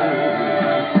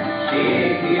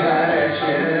शेखि हर्ष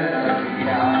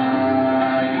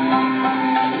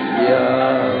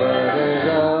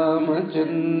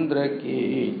रामचंद्र की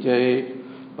जय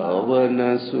पवन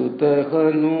सुत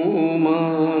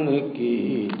हनुमान की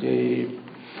जय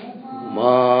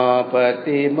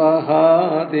उमापति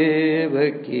महादेव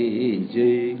की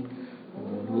जय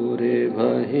बुरे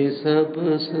भाई सब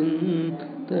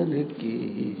संतन की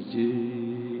जय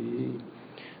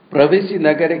प्रवेशी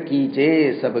नगर की जय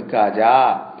सबका जा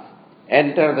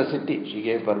enter the city she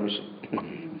gave permission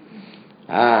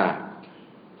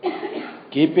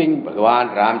keeping Bhagavan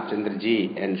Ramchandra ji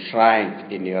enshrined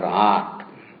in your heart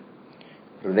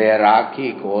Hridaya Rakhi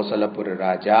Kosalapura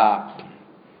Raja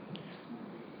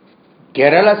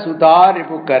Kerala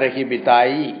Sudharipu Karahi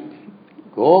Bitai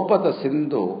Gopata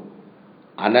Sindhu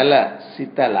Anala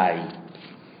Sitalai.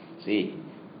 See,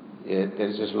 there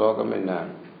is a slokam in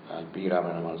P.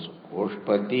 Ramanam also.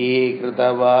 Koshpati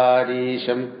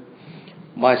Kritavarisham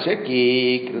Mashaki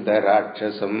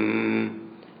Kritarakshasam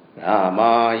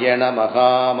Ramayana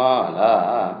Mahamala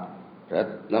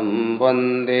Ratnam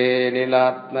Vande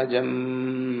Nilatmajam.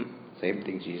 Same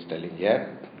thing she is telling here.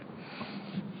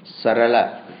 Sarala,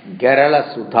 Gerala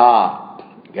Sudha.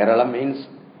 Gerala means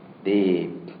the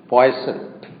poison.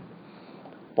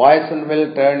 Poison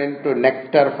will turn into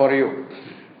nectar for you.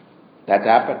 That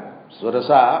happened.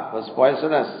 Surasa was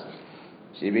poisonous.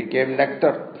 She became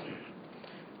nectar.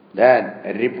 Then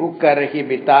Ripukarhi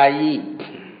Bitai.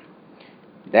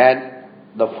 Then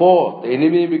the foe, the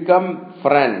enemy become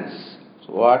friends.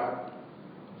 So what?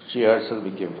 She herself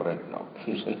became friend now.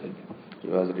 She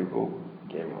was Ripu,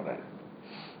 became friend.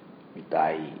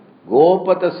 Bitai.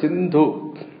 Gopata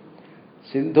Sindhu.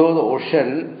 Sindhu, the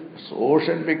ocean. So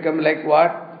ocean become like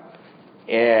what?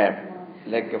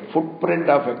 Like a footprint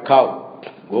of a cow.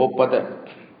 Gopada.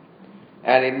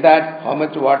 And in that, how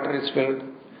much water is filled?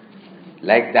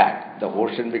 Like that. The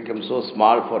ocean becomes so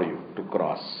small for you to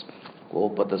cross.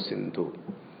 Gopada Sindhu.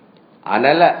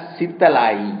 Anala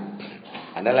Sitalai.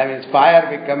 Anala means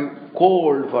fire become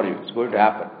cold for you. It's going to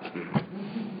happen.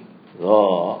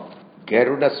 So,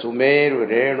 Garuda Sumeru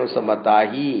Renu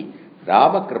Samatahi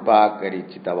Rama Kripa Kari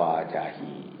Chitava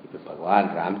Jahi.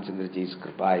 Bhagavan Ramchandra ji's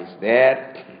Kripa is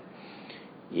there.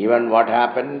 Even what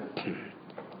happened?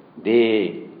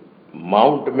 The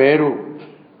Mount Meru,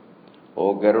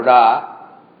 O Garuda,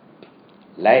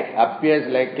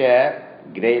 appears like a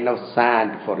grain of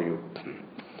sand for you.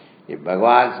 If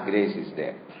Bhagavan's grace is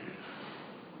there.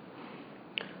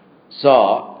 So,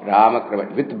 Rama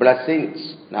Kripa, with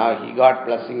blessings. Now he got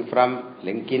blessing from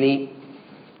Linkini,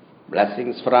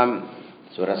 blessings from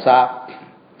Surasa.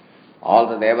 All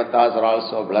the devatas are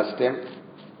also blessed him.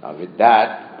 Now with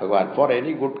that, Bhagavan, for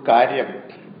any good karyam,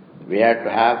 we have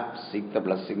to seek the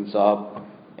blessings of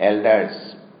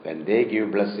elders. When they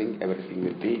give blessing, everything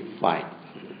will be fine.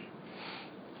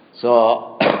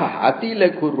 So,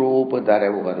 Atilakhu Rupa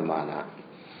Dharavu Hanumana.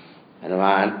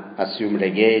 Hanuman assumed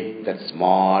again that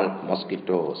small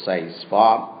mosquito-sized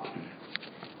form.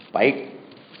 Paitha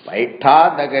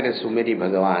Dagara Sumeri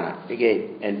Bhagavana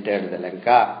again entered the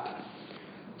Lanka.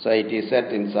 So it is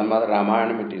said in some other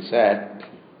Ramayana, it is said,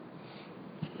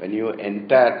 when you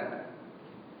enter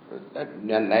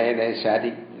Nayana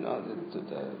Shadi,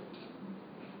 the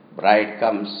bride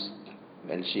comes,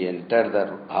 when she enters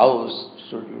the house,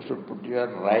 you should put your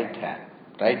right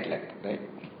leg, right?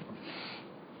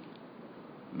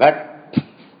 But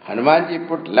Hanumanji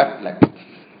put left leg.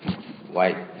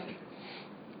 Why?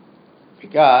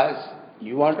 Because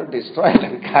you want to destroy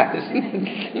Lanka, isn't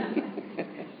it?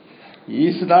 He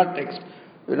is not,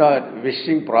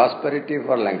 wishing prosperity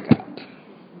for Lanka.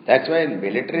 That's why in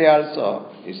military also,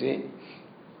 you see,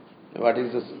 what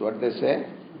they say?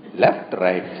 Left,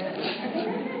 right.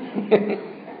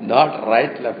 Not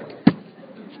right, left.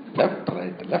 Left,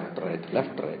 right, left, right,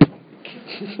 left, right.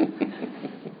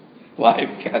 Why?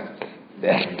 Because they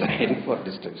are trained for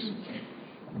destruction.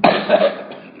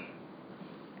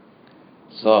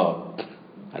 So,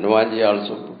 Hanumanji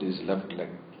also put his left leg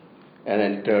and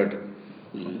entered,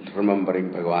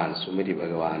 remembering Bhagavan, Sumiri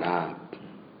Bhagavana.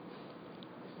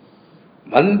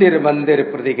 Mandir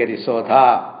mandir pratikari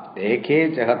sodha,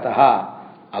 dekhe jagataha,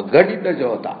 agadita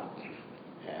jota.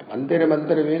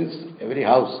 Mandir means every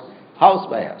house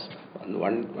by house.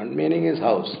 One meaning is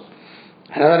house.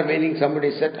 Another meaning,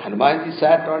 somebody said, Hanumanji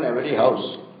sat on every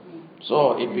house.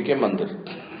 So it became mandir.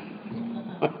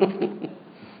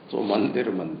 So mandir.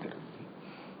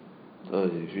 So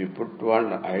if you put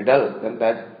one idol, then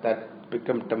that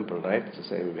become temple, right? It's the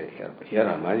same way here. Here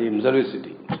Hanumanji himself is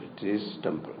sitting. It is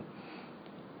temple.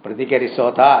 Pratikari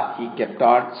Sotha, he kept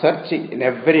on searching in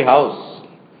every house.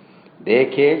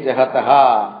 Dekhe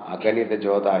jahataha aganita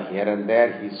jota. Here and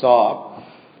there he saw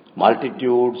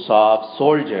multitudes of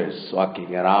soldiers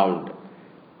walking around.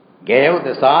 Gayav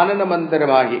Dasanana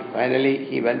Mandiramahi. Finally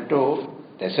he went to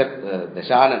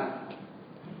Dashanan,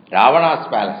 Ravana's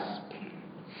palace.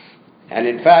 And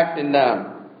in fact, in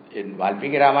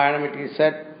Valmiki Ramayana it is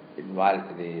said, in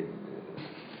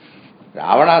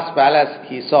Ravana's palace,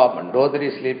 he saw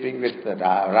Mandodari sleeping with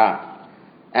Ravana.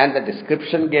 And the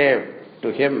description gave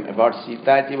to him about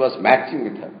Sitaji was matching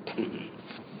with her.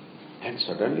 And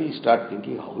suddenly he started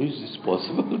thinking, how is this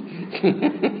possible?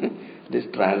 This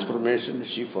transformation,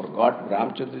 she forgot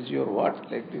Ramchandraji or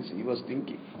what? Like this, he was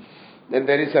thinking. Then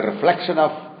there is a reflection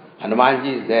of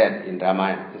Hanumanji is there in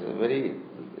Ramayana. It's a very,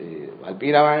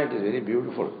 Valmiki Ramayana, it is very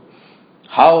beautiful.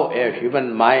 How a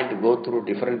human mind go through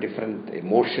different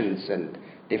emotions and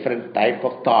different type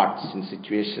of thoughts in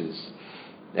situations.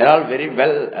 They are all very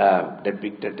well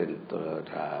depicted in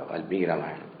Valmiki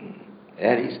Ramayana.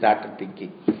 There he started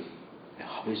thinking,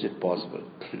 how is it possible?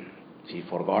 She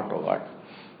forgot or what?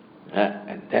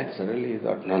 And then suddenly he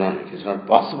thought, no, it is not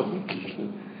possible.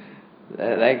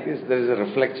 Like this, there is a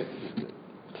reflection.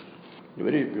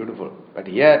 Very beautiful. But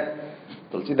here,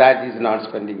 Tulsidas is not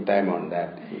spending time on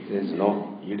that. He says,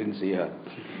 no, you didn't see her.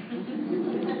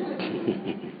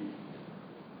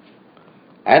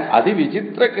 And Adi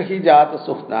Vichitra Kahi Jata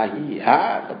Sukhnahi.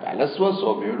 The palace was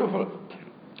so beautiful.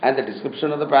 And the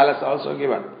description of the palace also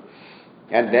given.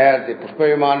 And there the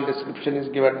Pushpaviman description is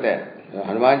given there.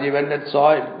 Hanumanji went and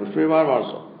saw it, Pushpaviman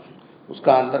also. Uska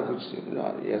andar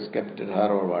kuch, he has kept it her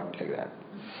or what, like that.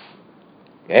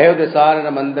 Gayav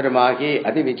Dasarana Mandir Mahi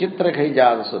Adi Vichitra Kahi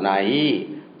Jata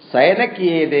Sunahi Sayana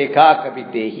Kiye Dekha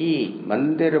Kapitehi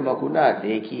Mandir Makuna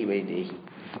Dekhi Vaidehi.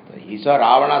 So he saw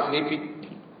Ravana sleeping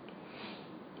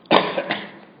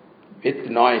with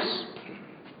noise.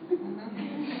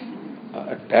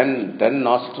 10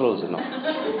 nostrils,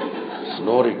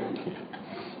 snoring.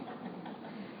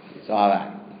 He saw that.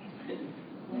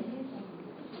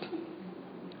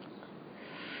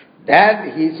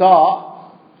 Then he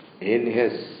saw in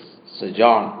his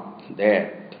sojourn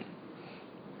there,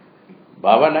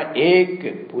 Bhavana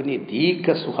ek puni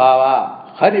dika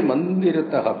suhava hari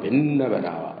mandirataha binna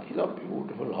banava. It's a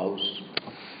beautiful house.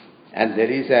 And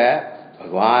there is a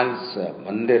Bhagwan's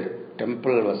mandir,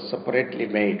 temple was separately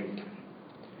made.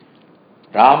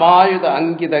 Ramayuda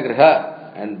Ankita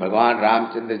Griha, and Bhagwan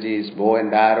Ramchandraji's bow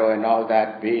and arrow and all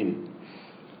that being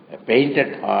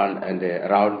painted on and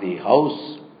around the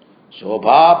house.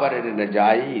 Shobha Parinina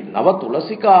Jayi Nava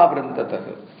Tulasika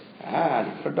Vrindatah. And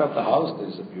in front of the house there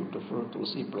is a beautiful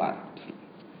Tulsi plant.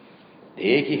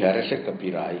 Dekhi Harasha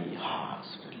Kapirai.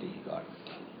 Suddenly he got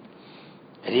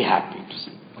very happy to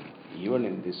see. Even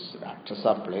in this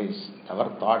Rakshasa place, never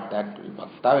thought that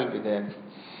Bhakta will be there.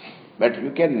 But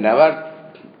you can never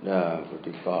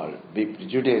be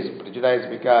prejudiced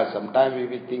because sometimes we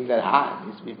will think that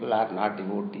these people are not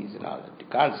devotees and all that. You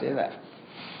can't say that.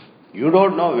 You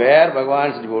don't know where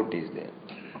Bhagwan's devotee is there,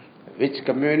 which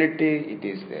community it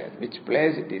is there, which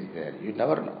place it is there. You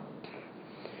never know.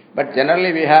 But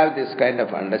generally we have this kind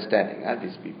of understanding.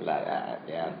 These people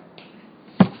they are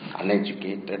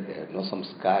uneducated, they have no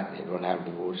samskar, they don't have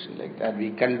devotion like that.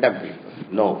 We condemn people.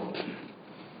 No.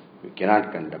 We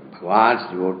cannot condemn. Bhagavan's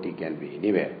devotee can be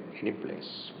anywhere, any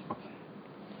place.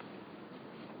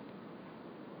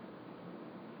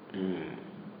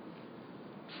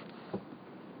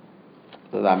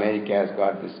 So the America has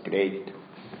got this great.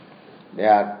 They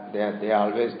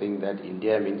always think that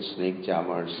India means snake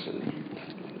charmers.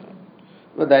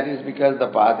 But that is because the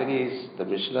padris, the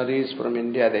missionaries from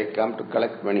India, they come to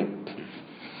collect money.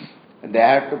 They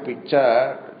have to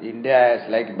picture India as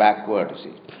like backward,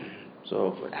 see.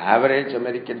 So average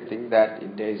American think that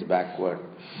India is backward.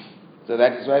 So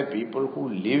that is why people who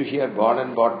live here, born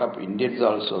and brought up, Indians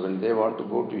also, when they want to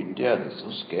go to India, they're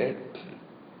so scared.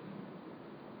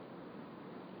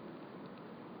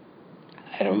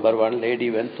 I remember one lady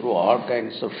went through all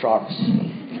kinds of shots.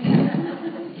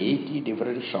 80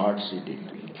 different shots she did.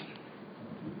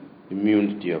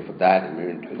 Immunity of that,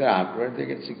 immunity. Then afterwards they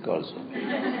get sick also.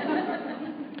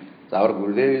 So our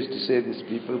Gurudev used to say, these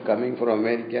people coming from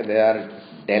America, they are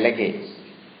delegates.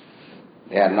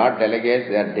 They are not delegates,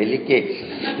 they are delicates.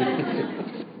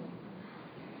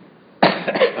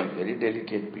 Very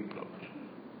delicate people.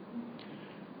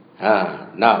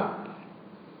 Now,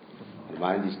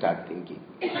 Maharaj start thinking.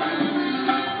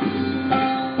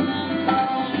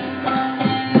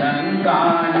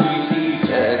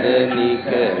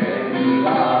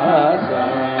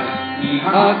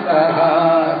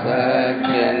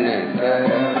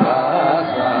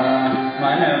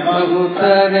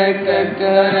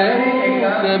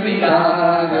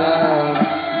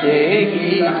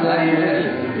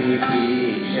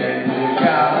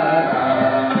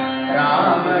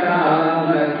 Ram Ram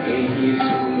Kehi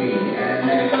Sumiran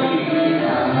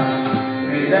Kina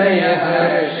Hridaya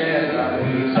Harsha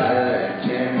Ravi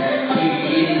Sarjan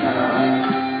Kina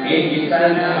Kehi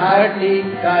Sanhati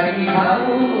Kari Hau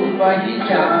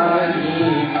Pahichani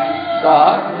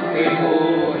Sathute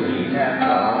Hohi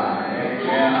Nakara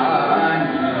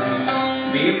Jani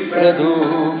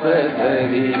Vipradhupa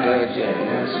Dhari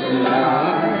Vajana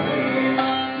Sunane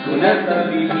Sunata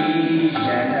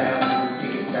Vibhishana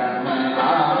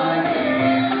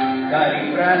Kari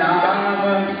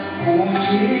pranam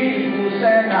puji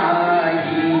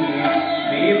kusanayi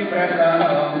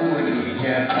viprakauri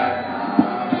jaganamujani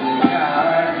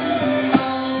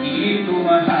Itum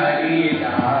hari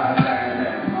dasan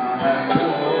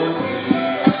mahakoti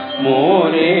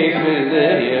More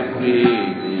hridaya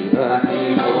priti ati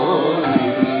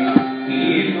boli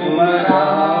Itum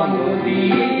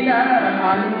ramudina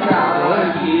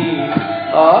anuragi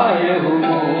Ayahu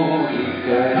mohi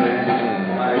karana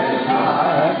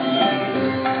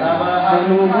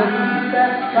Hanuman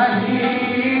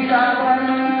Sanjeevan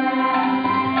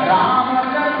Rama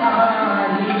Katha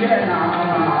Nijana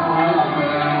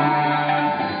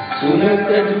Sunat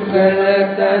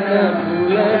Jugalatana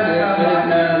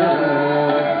Pulatana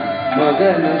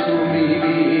Magana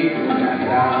Sumiri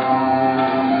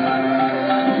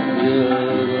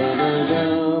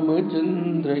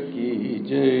Ramachandra ki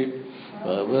jai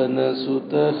Pavana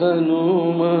Sutta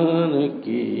Hanuman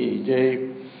ki jai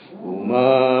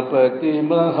Umapati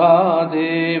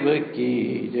Mahadev ki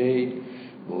jai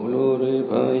Bolo re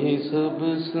bhai sab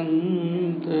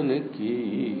santan ki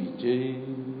jai.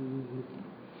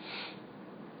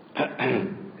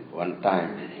 One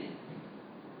time,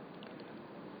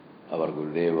 our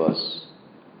Gurudev was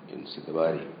in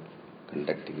Siddhabari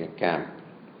conducting a camp.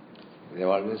 They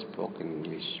always spoke in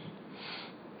English.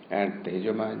 And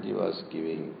Tejamanji was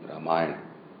giving Ramayana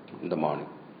in the morning.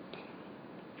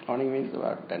 Morning means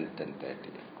about 10:30,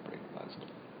 breakfast.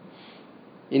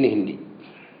 In Hindi.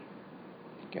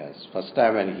 Because first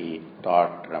time when he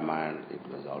taught Ramayana, it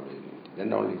was always in Hindi.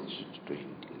 Then only switched to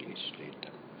English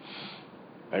later.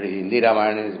 But Hindi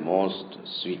Ramayana is most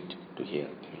sweet to hear.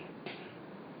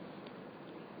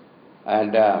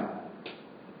 And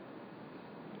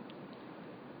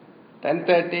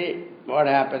 10:30, what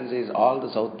happens is all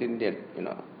the South Indian,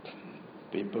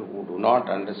 people who do not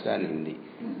understand Hindi,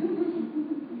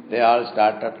 they all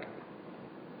started,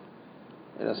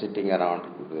 sitting around,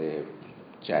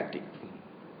 chatting.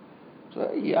 So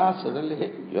he asked suddenly,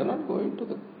 hey, you are not going to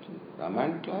the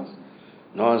Ramayana class?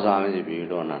 No, Swamiji, we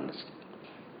don't understand.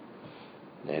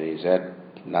 Then he said,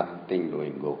 nothing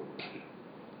doing, go.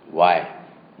 Why?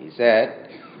 He said,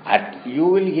 you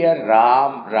will hear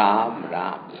Ram, Ram,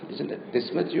 Ram. Isn't it? This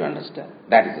much you understand?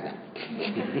 That is enough.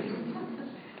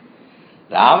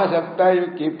 Rama Sapta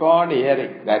you keep on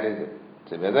hearing. That is it.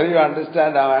 So whether you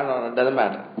understand Ramayana or not, doesn't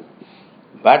matter.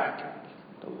 But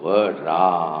the word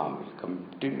Ram will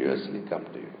continuously come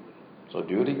to you. So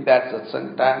during that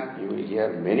satsang time, you will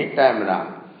hear many times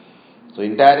Ram. So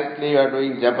indirectly you are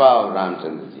doing japa of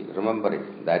Ramchandraji. Remember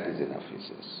it. That is enough, he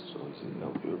says. So you see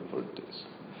how beautiful it is.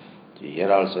 So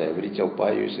here also every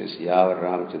chaupa you say, Siyavar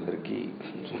Ramchandra ki.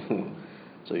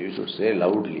 So you should say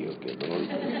loudly, okay? Don't.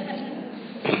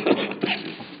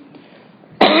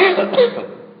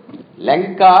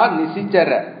 Lanka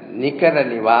Nisichara Nikara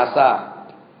Nivasa.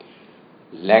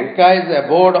 Lanka is the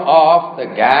abode of the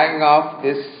gang of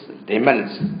these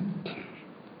demons.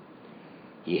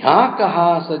 Iha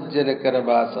kaha sajjana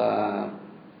karabasa.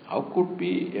 How could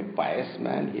be a pious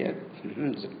man here?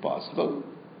 Is it possible?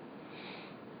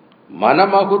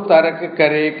 Manamahu tarak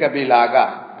kare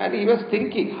kabilaga. And he was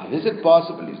thinking, how is it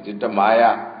possible? Is it a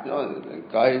maya? No,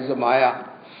 Lanka is a maya.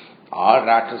 All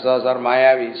Rakshasas are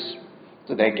mayavis.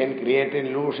 So they can create an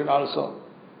illusion also.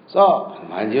 So,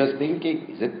 Hanumanji was thinking,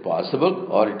 is it possible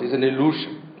or it is an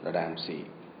illusion that I am seeing?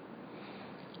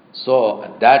 So,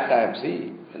 at that time,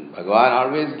 see, when Bhagavan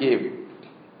always gave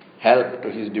help to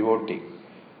his devotee.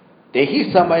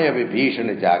 Tehi samaya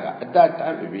Vibhishana jaga. At that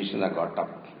time, Vibhishana got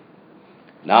up.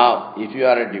 Now, if you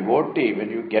are a devotee, when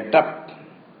you get up,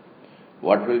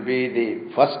 what will be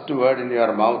the first word in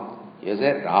your mouth? You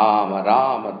say, Rama,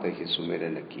 Rama, tehi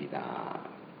sumirana kina.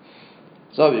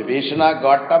 So Vibhishana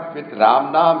got up with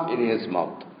Ram Nam in his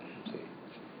mouth. See?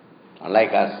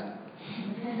 Unlike us.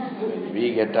 When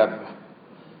we get up,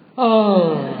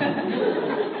 oh,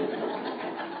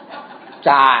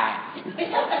 chai.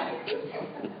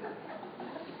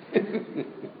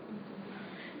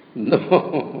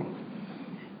 No.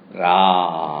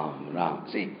 Ram, Ram.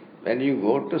 See, when you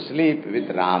go to sleep with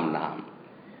Ram Nam,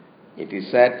 it is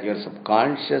said your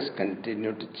subconscious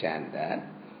continue to chant that.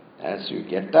 As you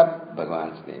get up,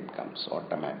 Bhagavan's name comes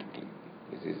automatically.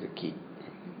 This is the key.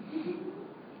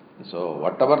 So,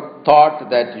 whatever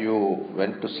thought that you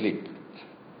went to sleep,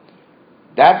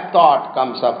 that thought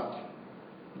comes up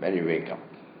when you wake up.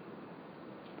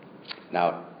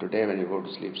 Now, today when you go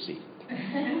to sleep, see,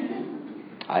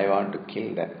 I want to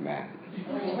kill that man.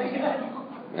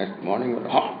 Next morning,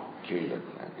 kill that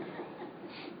man.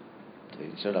 So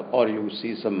instead of, or you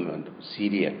see some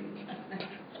serial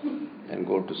and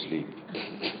go to sleep.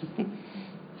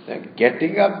 Then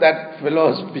getting up, that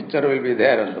fellow's picture will be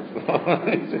there on the floor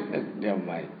in your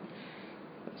mind.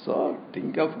 So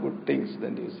think of good things,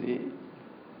 then you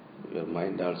see, your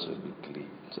mind also will be clean.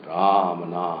 So Ram,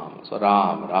 Nam. So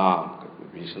Ram, Ram.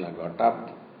 Vishnu got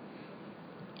up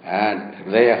and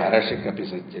Hridaya Harashikapi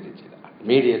Sajjarichira.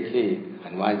 Immediately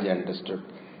Hanumanji understood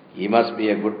he must be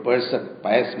a good person,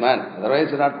 pious man, otherwise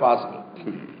it's not possible.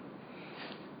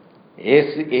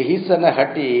 Ehi sana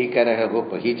hati karaha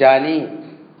pahijani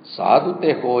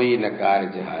sadhute hoi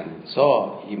nakar jahani.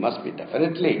 So he must be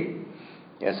definitely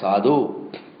a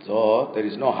sadhu. So there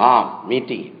is no harm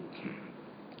meeting him.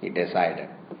 He decided.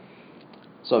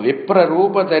 So Vipra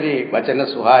Rupa Dari Vachana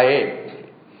Suhaye.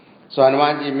 So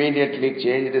Hanumanji immediately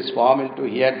changed his form into,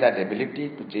 he had that ability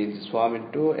to change his form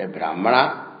into a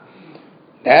Brahmana.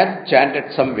 Then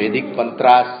chanted some Vedic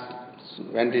mantras,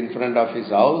 went in front of his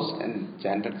house and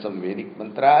chanted some Vedic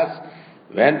mantras.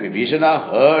 When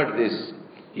Vibhishana heard this,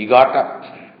 he got up.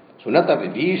 Sunata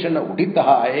Vibhishana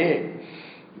uditahaye.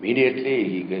 Immediately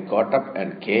he got up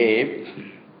and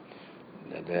came,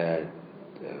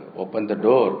 opened the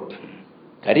door.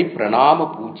 Kari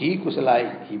pranama puji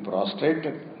kusalai. He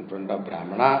prostrated in front of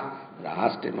Brahmana and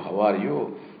asked him, how are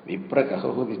you? Vipra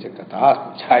kahahu vicha kathas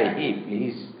puchai.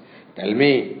 Please tell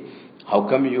me, how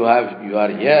come you are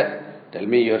here? Tell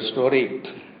me your story.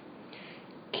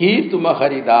 Ki tuma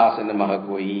haridas namaha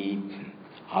koi.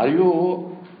 Are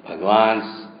you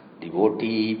Bhagavan's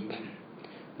devotee?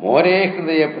 More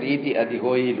hridaya priti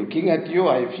adihoi. Looking at you,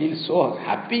 I feel so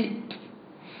happy.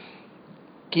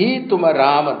 Ki tuma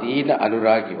Rama Dina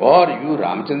Anuragi. Or you,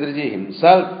 Ramchandraji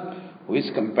himself, who is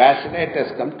compassionate,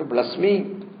 has come to bless me.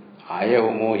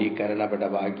 Ayahu mohi karana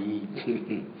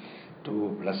badavagi.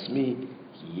 To bless me.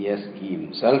 Yes, he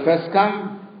himself has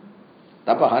come.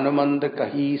 Tapa Hanumanda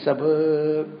kahi sab.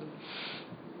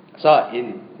 So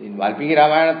in Valmiki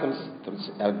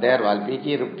Ramayana, there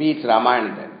Valmiki repeats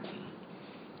Ramayana then.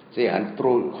 See,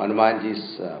 through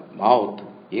Hanumanji's mouth,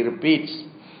 he repeats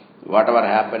whatever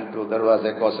happened to, there was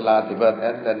a Kosalathipat,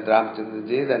 and then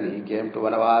Ramchandraji, then he came to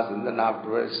Vanavas, and then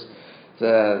afterwards they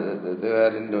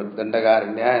were in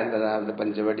Dandakaranya, and then the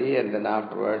Panchavati, and then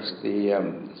afterwards the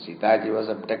Sitaji was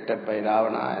abducted by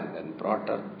Ravana, and then brought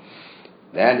her.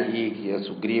 Then he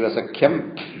Sugriva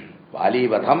Sakhyam, Vali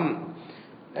Vadham,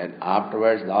 and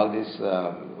afterwards all these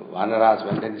Vanaras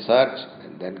went in search,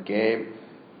 and then came.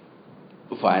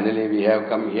 Finally we have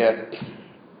come here.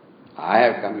 I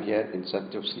have come here in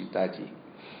search of Sitaji.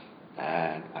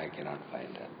 and I cannot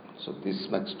find her. So this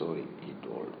much story he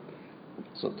told.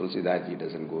 So Tulsidas ji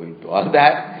doesn't go into all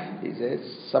that. He says,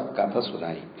 Sab katha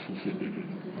sunai.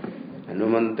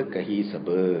 Hanumant kahi sab.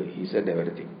 He said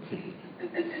everything.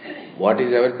 What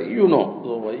is everything? You know.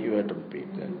 So why you have to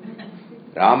repeat that?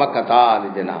 Rama katha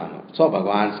nijanano. So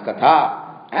Bhagavan's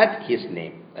katha at his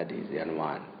name. That is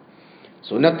Hanuman.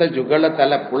 Sunata jugala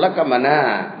tala pulaka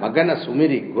mana magana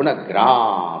sumiri guna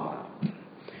grama.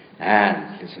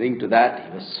 And listening to that,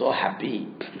 he was so happy.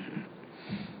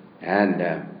 And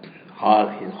all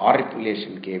his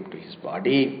horripilation came to his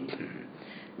body.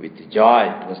 With joy,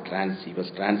 he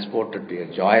was transported to a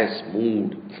joyous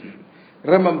mood,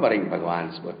 remembering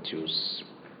Bhagavan's virtues.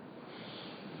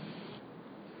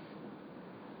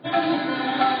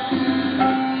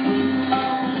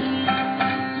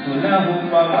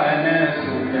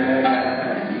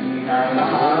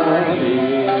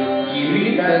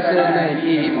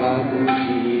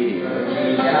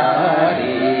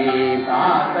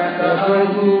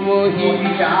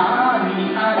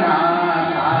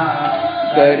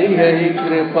 Kari Hari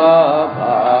Kripa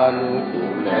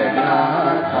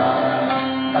Bhanukulanatha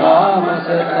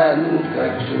Kamasatanu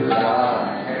Kachura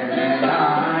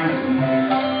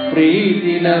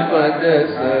Preetina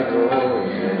Pada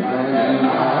Saroja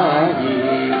Manamahi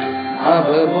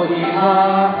Abhamohiha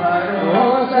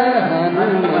Harosa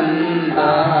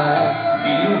Hanumanda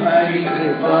Bilu Hari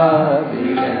Kripa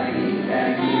Vilani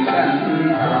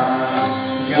Kanta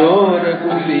Jor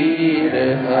Kubir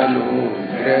Hanu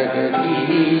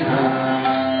Gragadina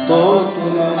To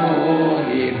tum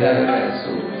mohi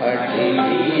darasu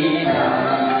patilina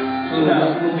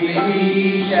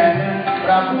Sunakubhishan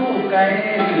Prabhu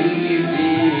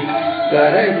kairiti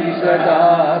Karahi sada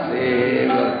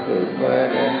sevak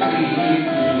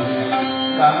parakriti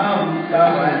Kaham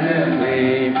kavan me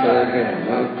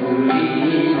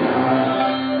paramakulina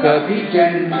Kabhi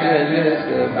chanchal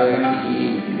sabhi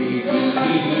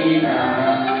vidhina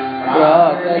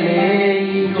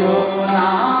Pratale jo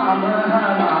naam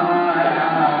hamara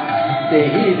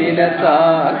Tehi dinata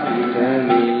kina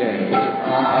mile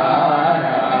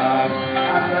ahara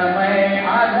Asamay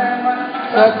adhama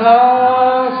sakha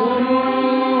sunu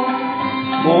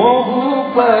Mohu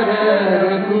par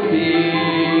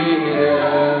raghubira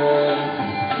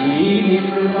Dini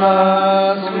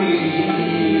prabha suri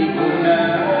guna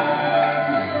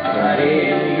Hare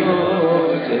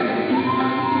yojani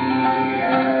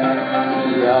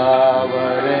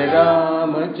Yavar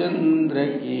Ramachandra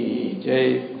ki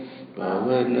jai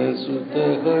Pavan Sutta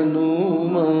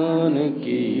Hanuman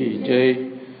ki jai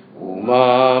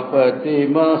Umapati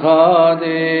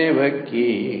Mahadeva ki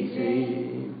jai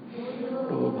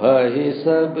Bhai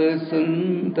sab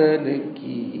santan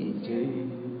ki jai.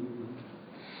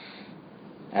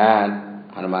 And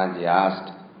Hanumanji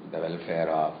asked the welfare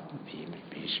of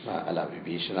Vibhishana.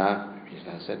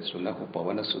 Vibhishana said, Sunahu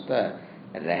Pavana Sutta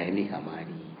Rahni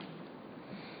Hamari.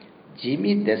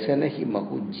 Jimi Dasana hi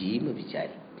Mahu Jim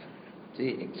Vichari.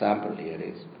 See, example here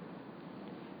is,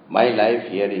 my life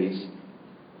here is,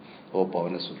 O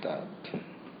Pavana Sutta,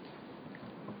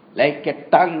 like a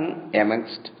tongue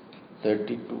amongst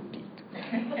 32 teeth.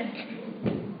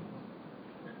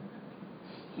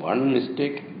 One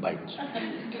mistake bites.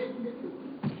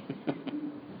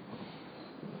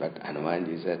 But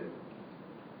Hanumanji said,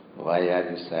 why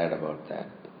are you sad about that?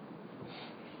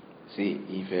 See,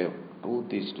 if a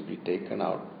tooth is to be taken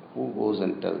out, who goes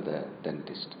and tells the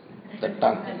dentist? The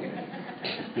tongue.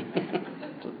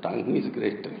 So tongue is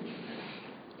greater.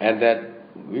 And that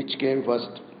which came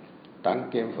first? Tongue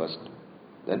came first.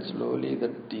 Then slowly the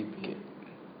teeth came.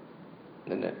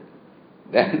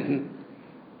 Then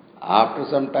after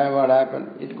some time what happened?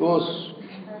 It goes.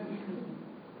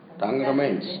 Tongue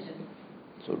remains.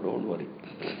 So don't worry.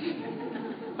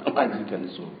 Hanumanji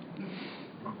consoled.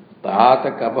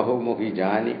 Tata kabahu muhi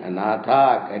jani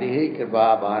anatha karihi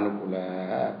kripa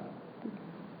bhanukula.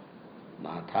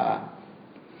 Natha.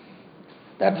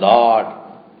 That Lord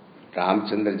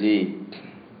Ramchandra ji,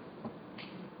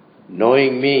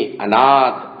 knowing me,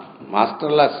 anath,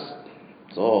 masterless,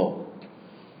 so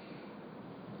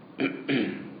will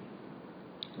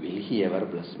he ever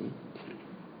bless me?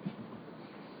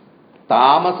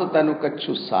 Tamasa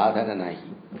tanukachu sadhana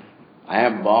nahi. I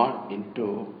am born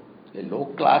into a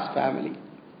low-class family.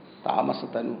 Tamasa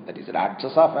tanu, that is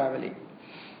Rakshasa family.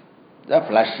 The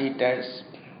flesh eaters,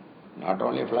 not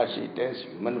only flesh eaters,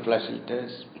 human flesh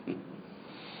eaters.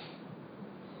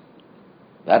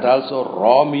 That also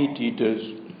raw meat eaters.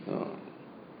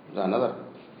 Another.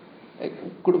 A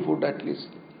cooked food at least,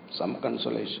 some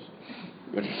consolation.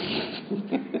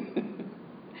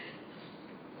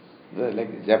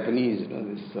 Like Japanese,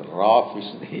 this raw fish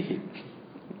they eat.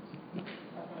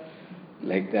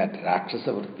 Like that,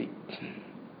 Rakshasa Vritti.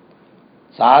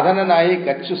 Sadhana nahi,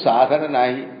 kachu sadhana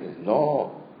nahi. There is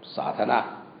no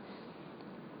sadhana,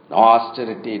 no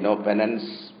austerity, no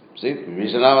penance. See,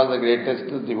 Vishnu was the greatest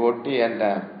devotee and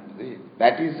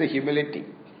that is the humility.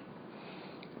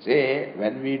 See,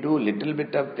 when we do little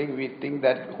bit of thing, we think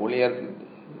that holier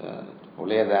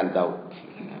than thou.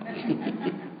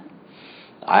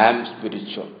 I am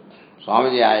spiritual.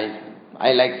 Swamiji,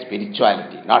 I like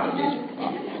spirituality, not religion.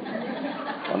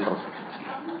 Wonderful.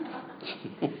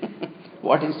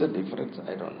 What is the difference?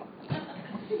 I don't know.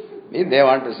 They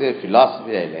want to say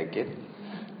philosophy, I like it,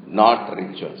 not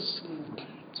rituals.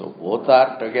 So both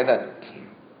are together.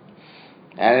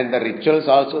 And in the rituals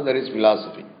also there is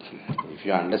philosophy. If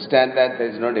you understand that, there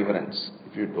is no difference.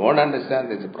 If you don't understand,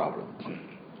 there is a problem.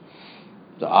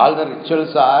 So all the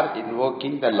rituals are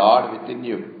invoking the Lord within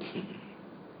you.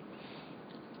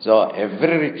 So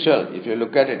every ritual, if you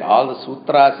look at it, all the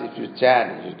sutras, if you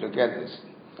chant, if you look at this,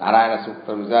 Narayana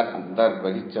Sukta, Andar,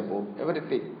 Vahichapu,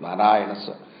 everything, Narayana,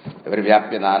 every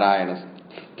Vyapya Narayana,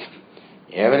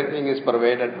 everything is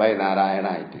pervaded by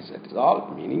Narayana, it is. It is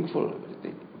all meaningful,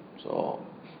 everything. So,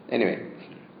 anyway.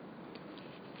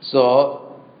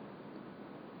 So,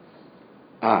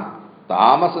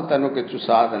 Tamasa Tanukachu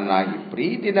sadhanahi,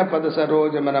 Preetina pada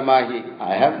sarojamanamahi.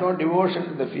 I have no devotion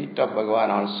to the feet of Bhagavan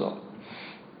also.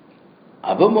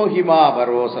 Abhamohima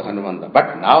varosa Hanumanda.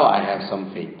 But now I have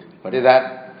some faith. What is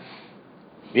that?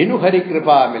 Vinu Hari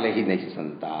Kripa Milahi Nahi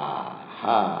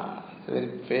Santa. It's a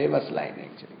very famous line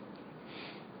actually.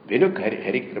 Vinu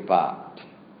Hari Kripa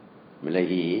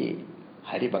Milahi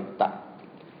Hari Bhakta.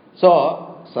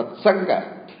 So,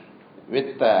 Satsanga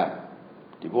with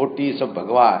devotees of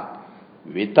Bhagavan,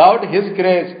 without His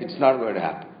grace, it's not going to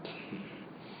happen.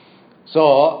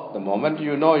 So, the moment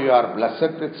you know you are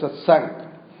blessed with satsang,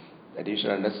 that you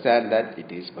should understand that it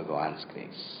is Bhagavan's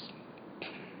grace.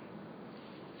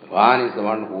 Bhagavan is the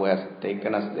one who has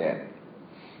taken us there.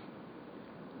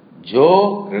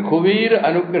 Jo Raghuvir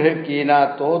anugrah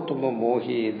kina to tum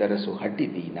mohi darasu hati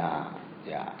dina.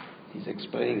 Yeah, he's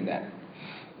explaining that.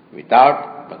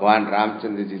 Without Bhagavan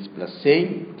Ramchandraji's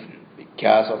blessing,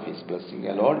 because of his blessing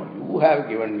alone, you have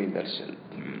given me darshan.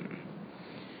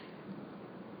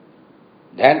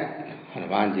 Then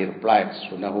Hanumanji replied,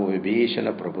 Sunahu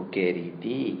vibhishana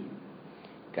prabhukeriti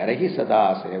karahi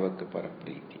sada sevak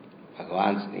parapriti.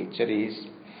 Bhagavan's nature is,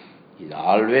 he is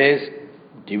always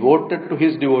devoted to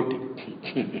his devotee.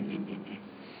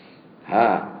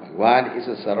 Bhagavan is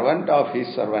a servant of his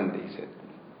servant, he said.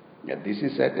 Yeah, this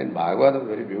is said in Bhagavatam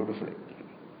very beautifully.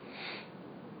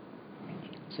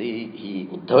 See,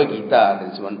 Uddhava Gita,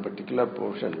 there is one particular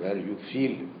portion where you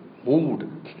feel moved.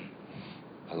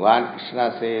 Bhagavan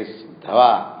Krishna says,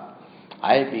 Uddhava,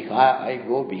 I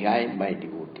go behind my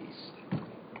devotees.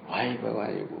 Why,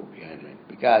 Bhagavan, you go behind me?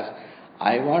 Because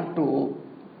I want to,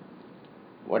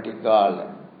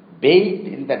 bathe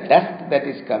in the dust that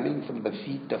is coming from the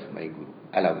feet of my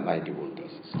Guru, my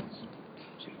devotees. So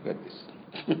look at this.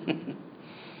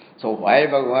 So why,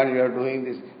 Bhagavan, you are doing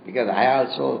this? Because I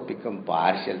also become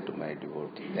partial to my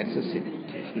devotee. That's a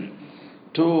sin.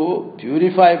 To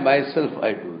purify myself,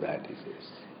 I do that, he says.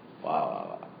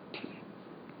 Wow.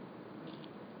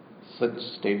 Such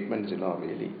statements,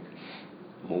 really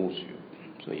moves you.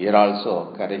 So here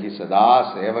also, Karahi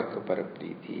Sada Sevak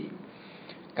Parapriti.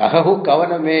 Kahahu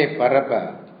Kavaname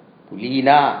Parapa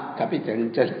Pulina Kapi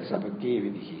Chanchal Sabaki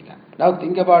Vidhina. Now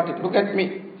think about it. Look at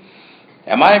me.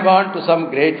 Am I born to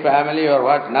some great family or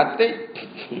what? Nothing.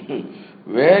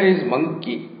 Where is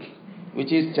monkey,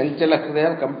 which is Chanchala, they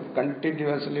have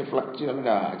continuously fluctuating,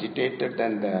 agitated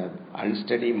and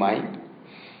unsteady mind.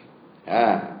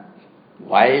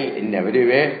 While in every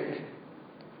way,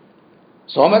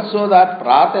 so much so that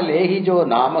Prata lehi jo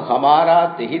nama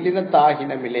hamara tehidina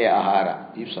tahina mile ahara.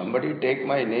 If somebody take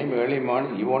my name early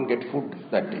morning, he won't get food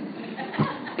that day.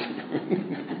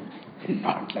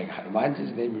 Not like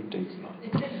Hanumanji's name he takes now.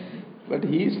 But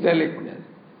he is telling that.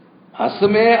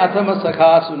 Asme athama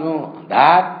sakha sunu.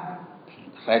 That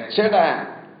wretched I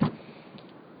am.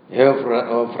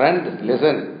 Oh friend,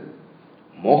 listen.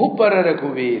 Mohupara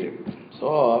Raghuvir.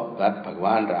 So that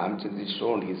Bhagavan Ramchandra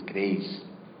shown his grace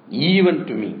even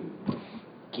to me.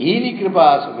 Kini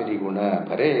kripa sumiri guna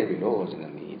pare vilojana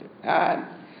neer. And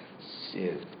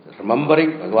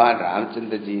remembering Bhagavan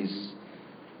Ramchandraji's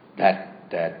that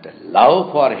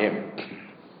love for him,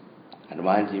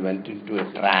 Hanumanji went into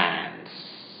a trance.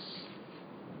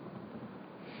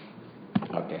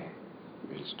 Okay,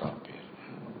 we'll stop here.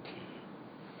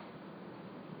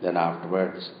 Then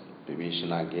afterwards,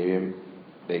 Vibhishana gave him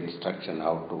the instruction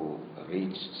how to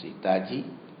reach Sitaji,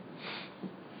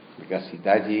 because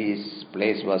Sitaji's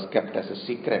place was kept as a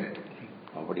secret.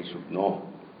 Nobody should know.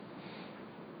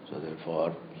 So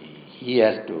therefore, he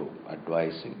has to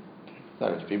advise him. So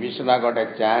Vibhishana got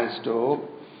a chance to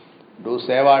do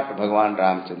seva to Bhagavan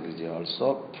Ramchandraji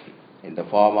also, in the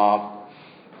form of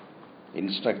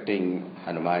instructing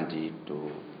Hanumanji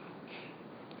to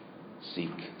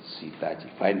seek Sitaji,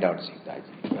 find out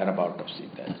Sitaji, whereabout of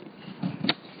Sitaji.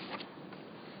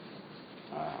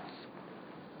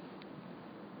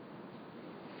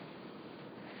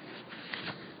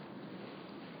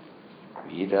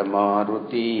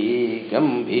 Veeramaruti,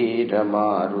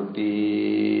 Gambhiramaruti,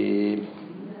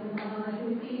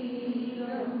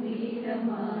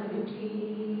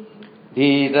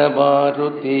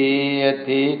 Dhiramaruti,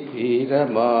 Ati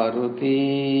Dhiramaruti,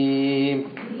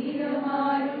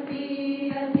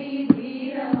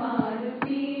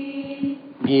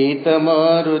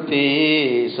 Geetamaruti,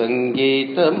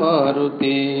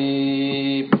 Sangeetamaruti,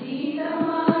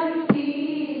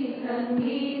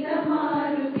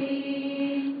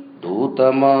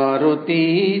 Dutamaruti,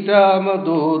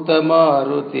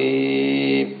 Ramadutamaruti,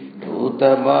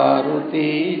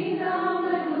 Dutamaruti,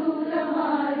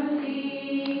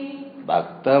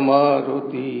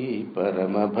 Bhaktamaruti,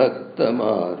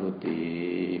 Paramabhaktamaruti,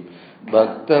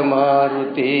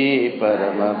 Bhaktamaruti,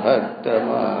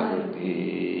 Paramabhaktamaruti,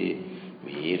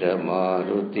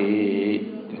 Veeramaruti,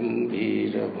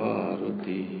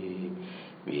 Gambhiramaruti,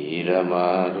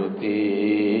 Veeramaruti,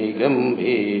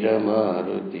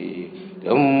 Gambhiramaruti,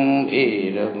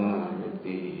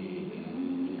 Gambhiramaruti.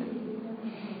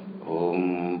 Om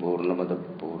Purnamada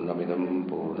Purnamidam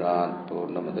Purnat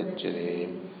Purnamadachyate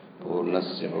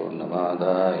Purnasya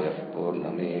Purnamadaya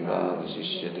Purnameva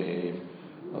Vasishyate.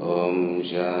 Om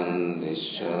Shanti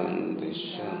Shanti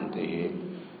Shanti.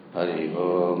 Hari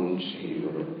Om Shri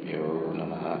Gurubhyo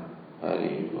Namaha.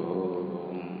 Hari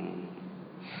Om.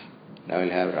 Now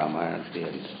we'll have Ramayana and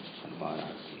Hanuman.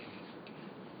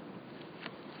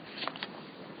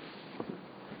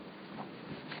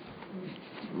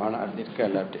 Ramayana Adhika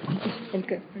Latte.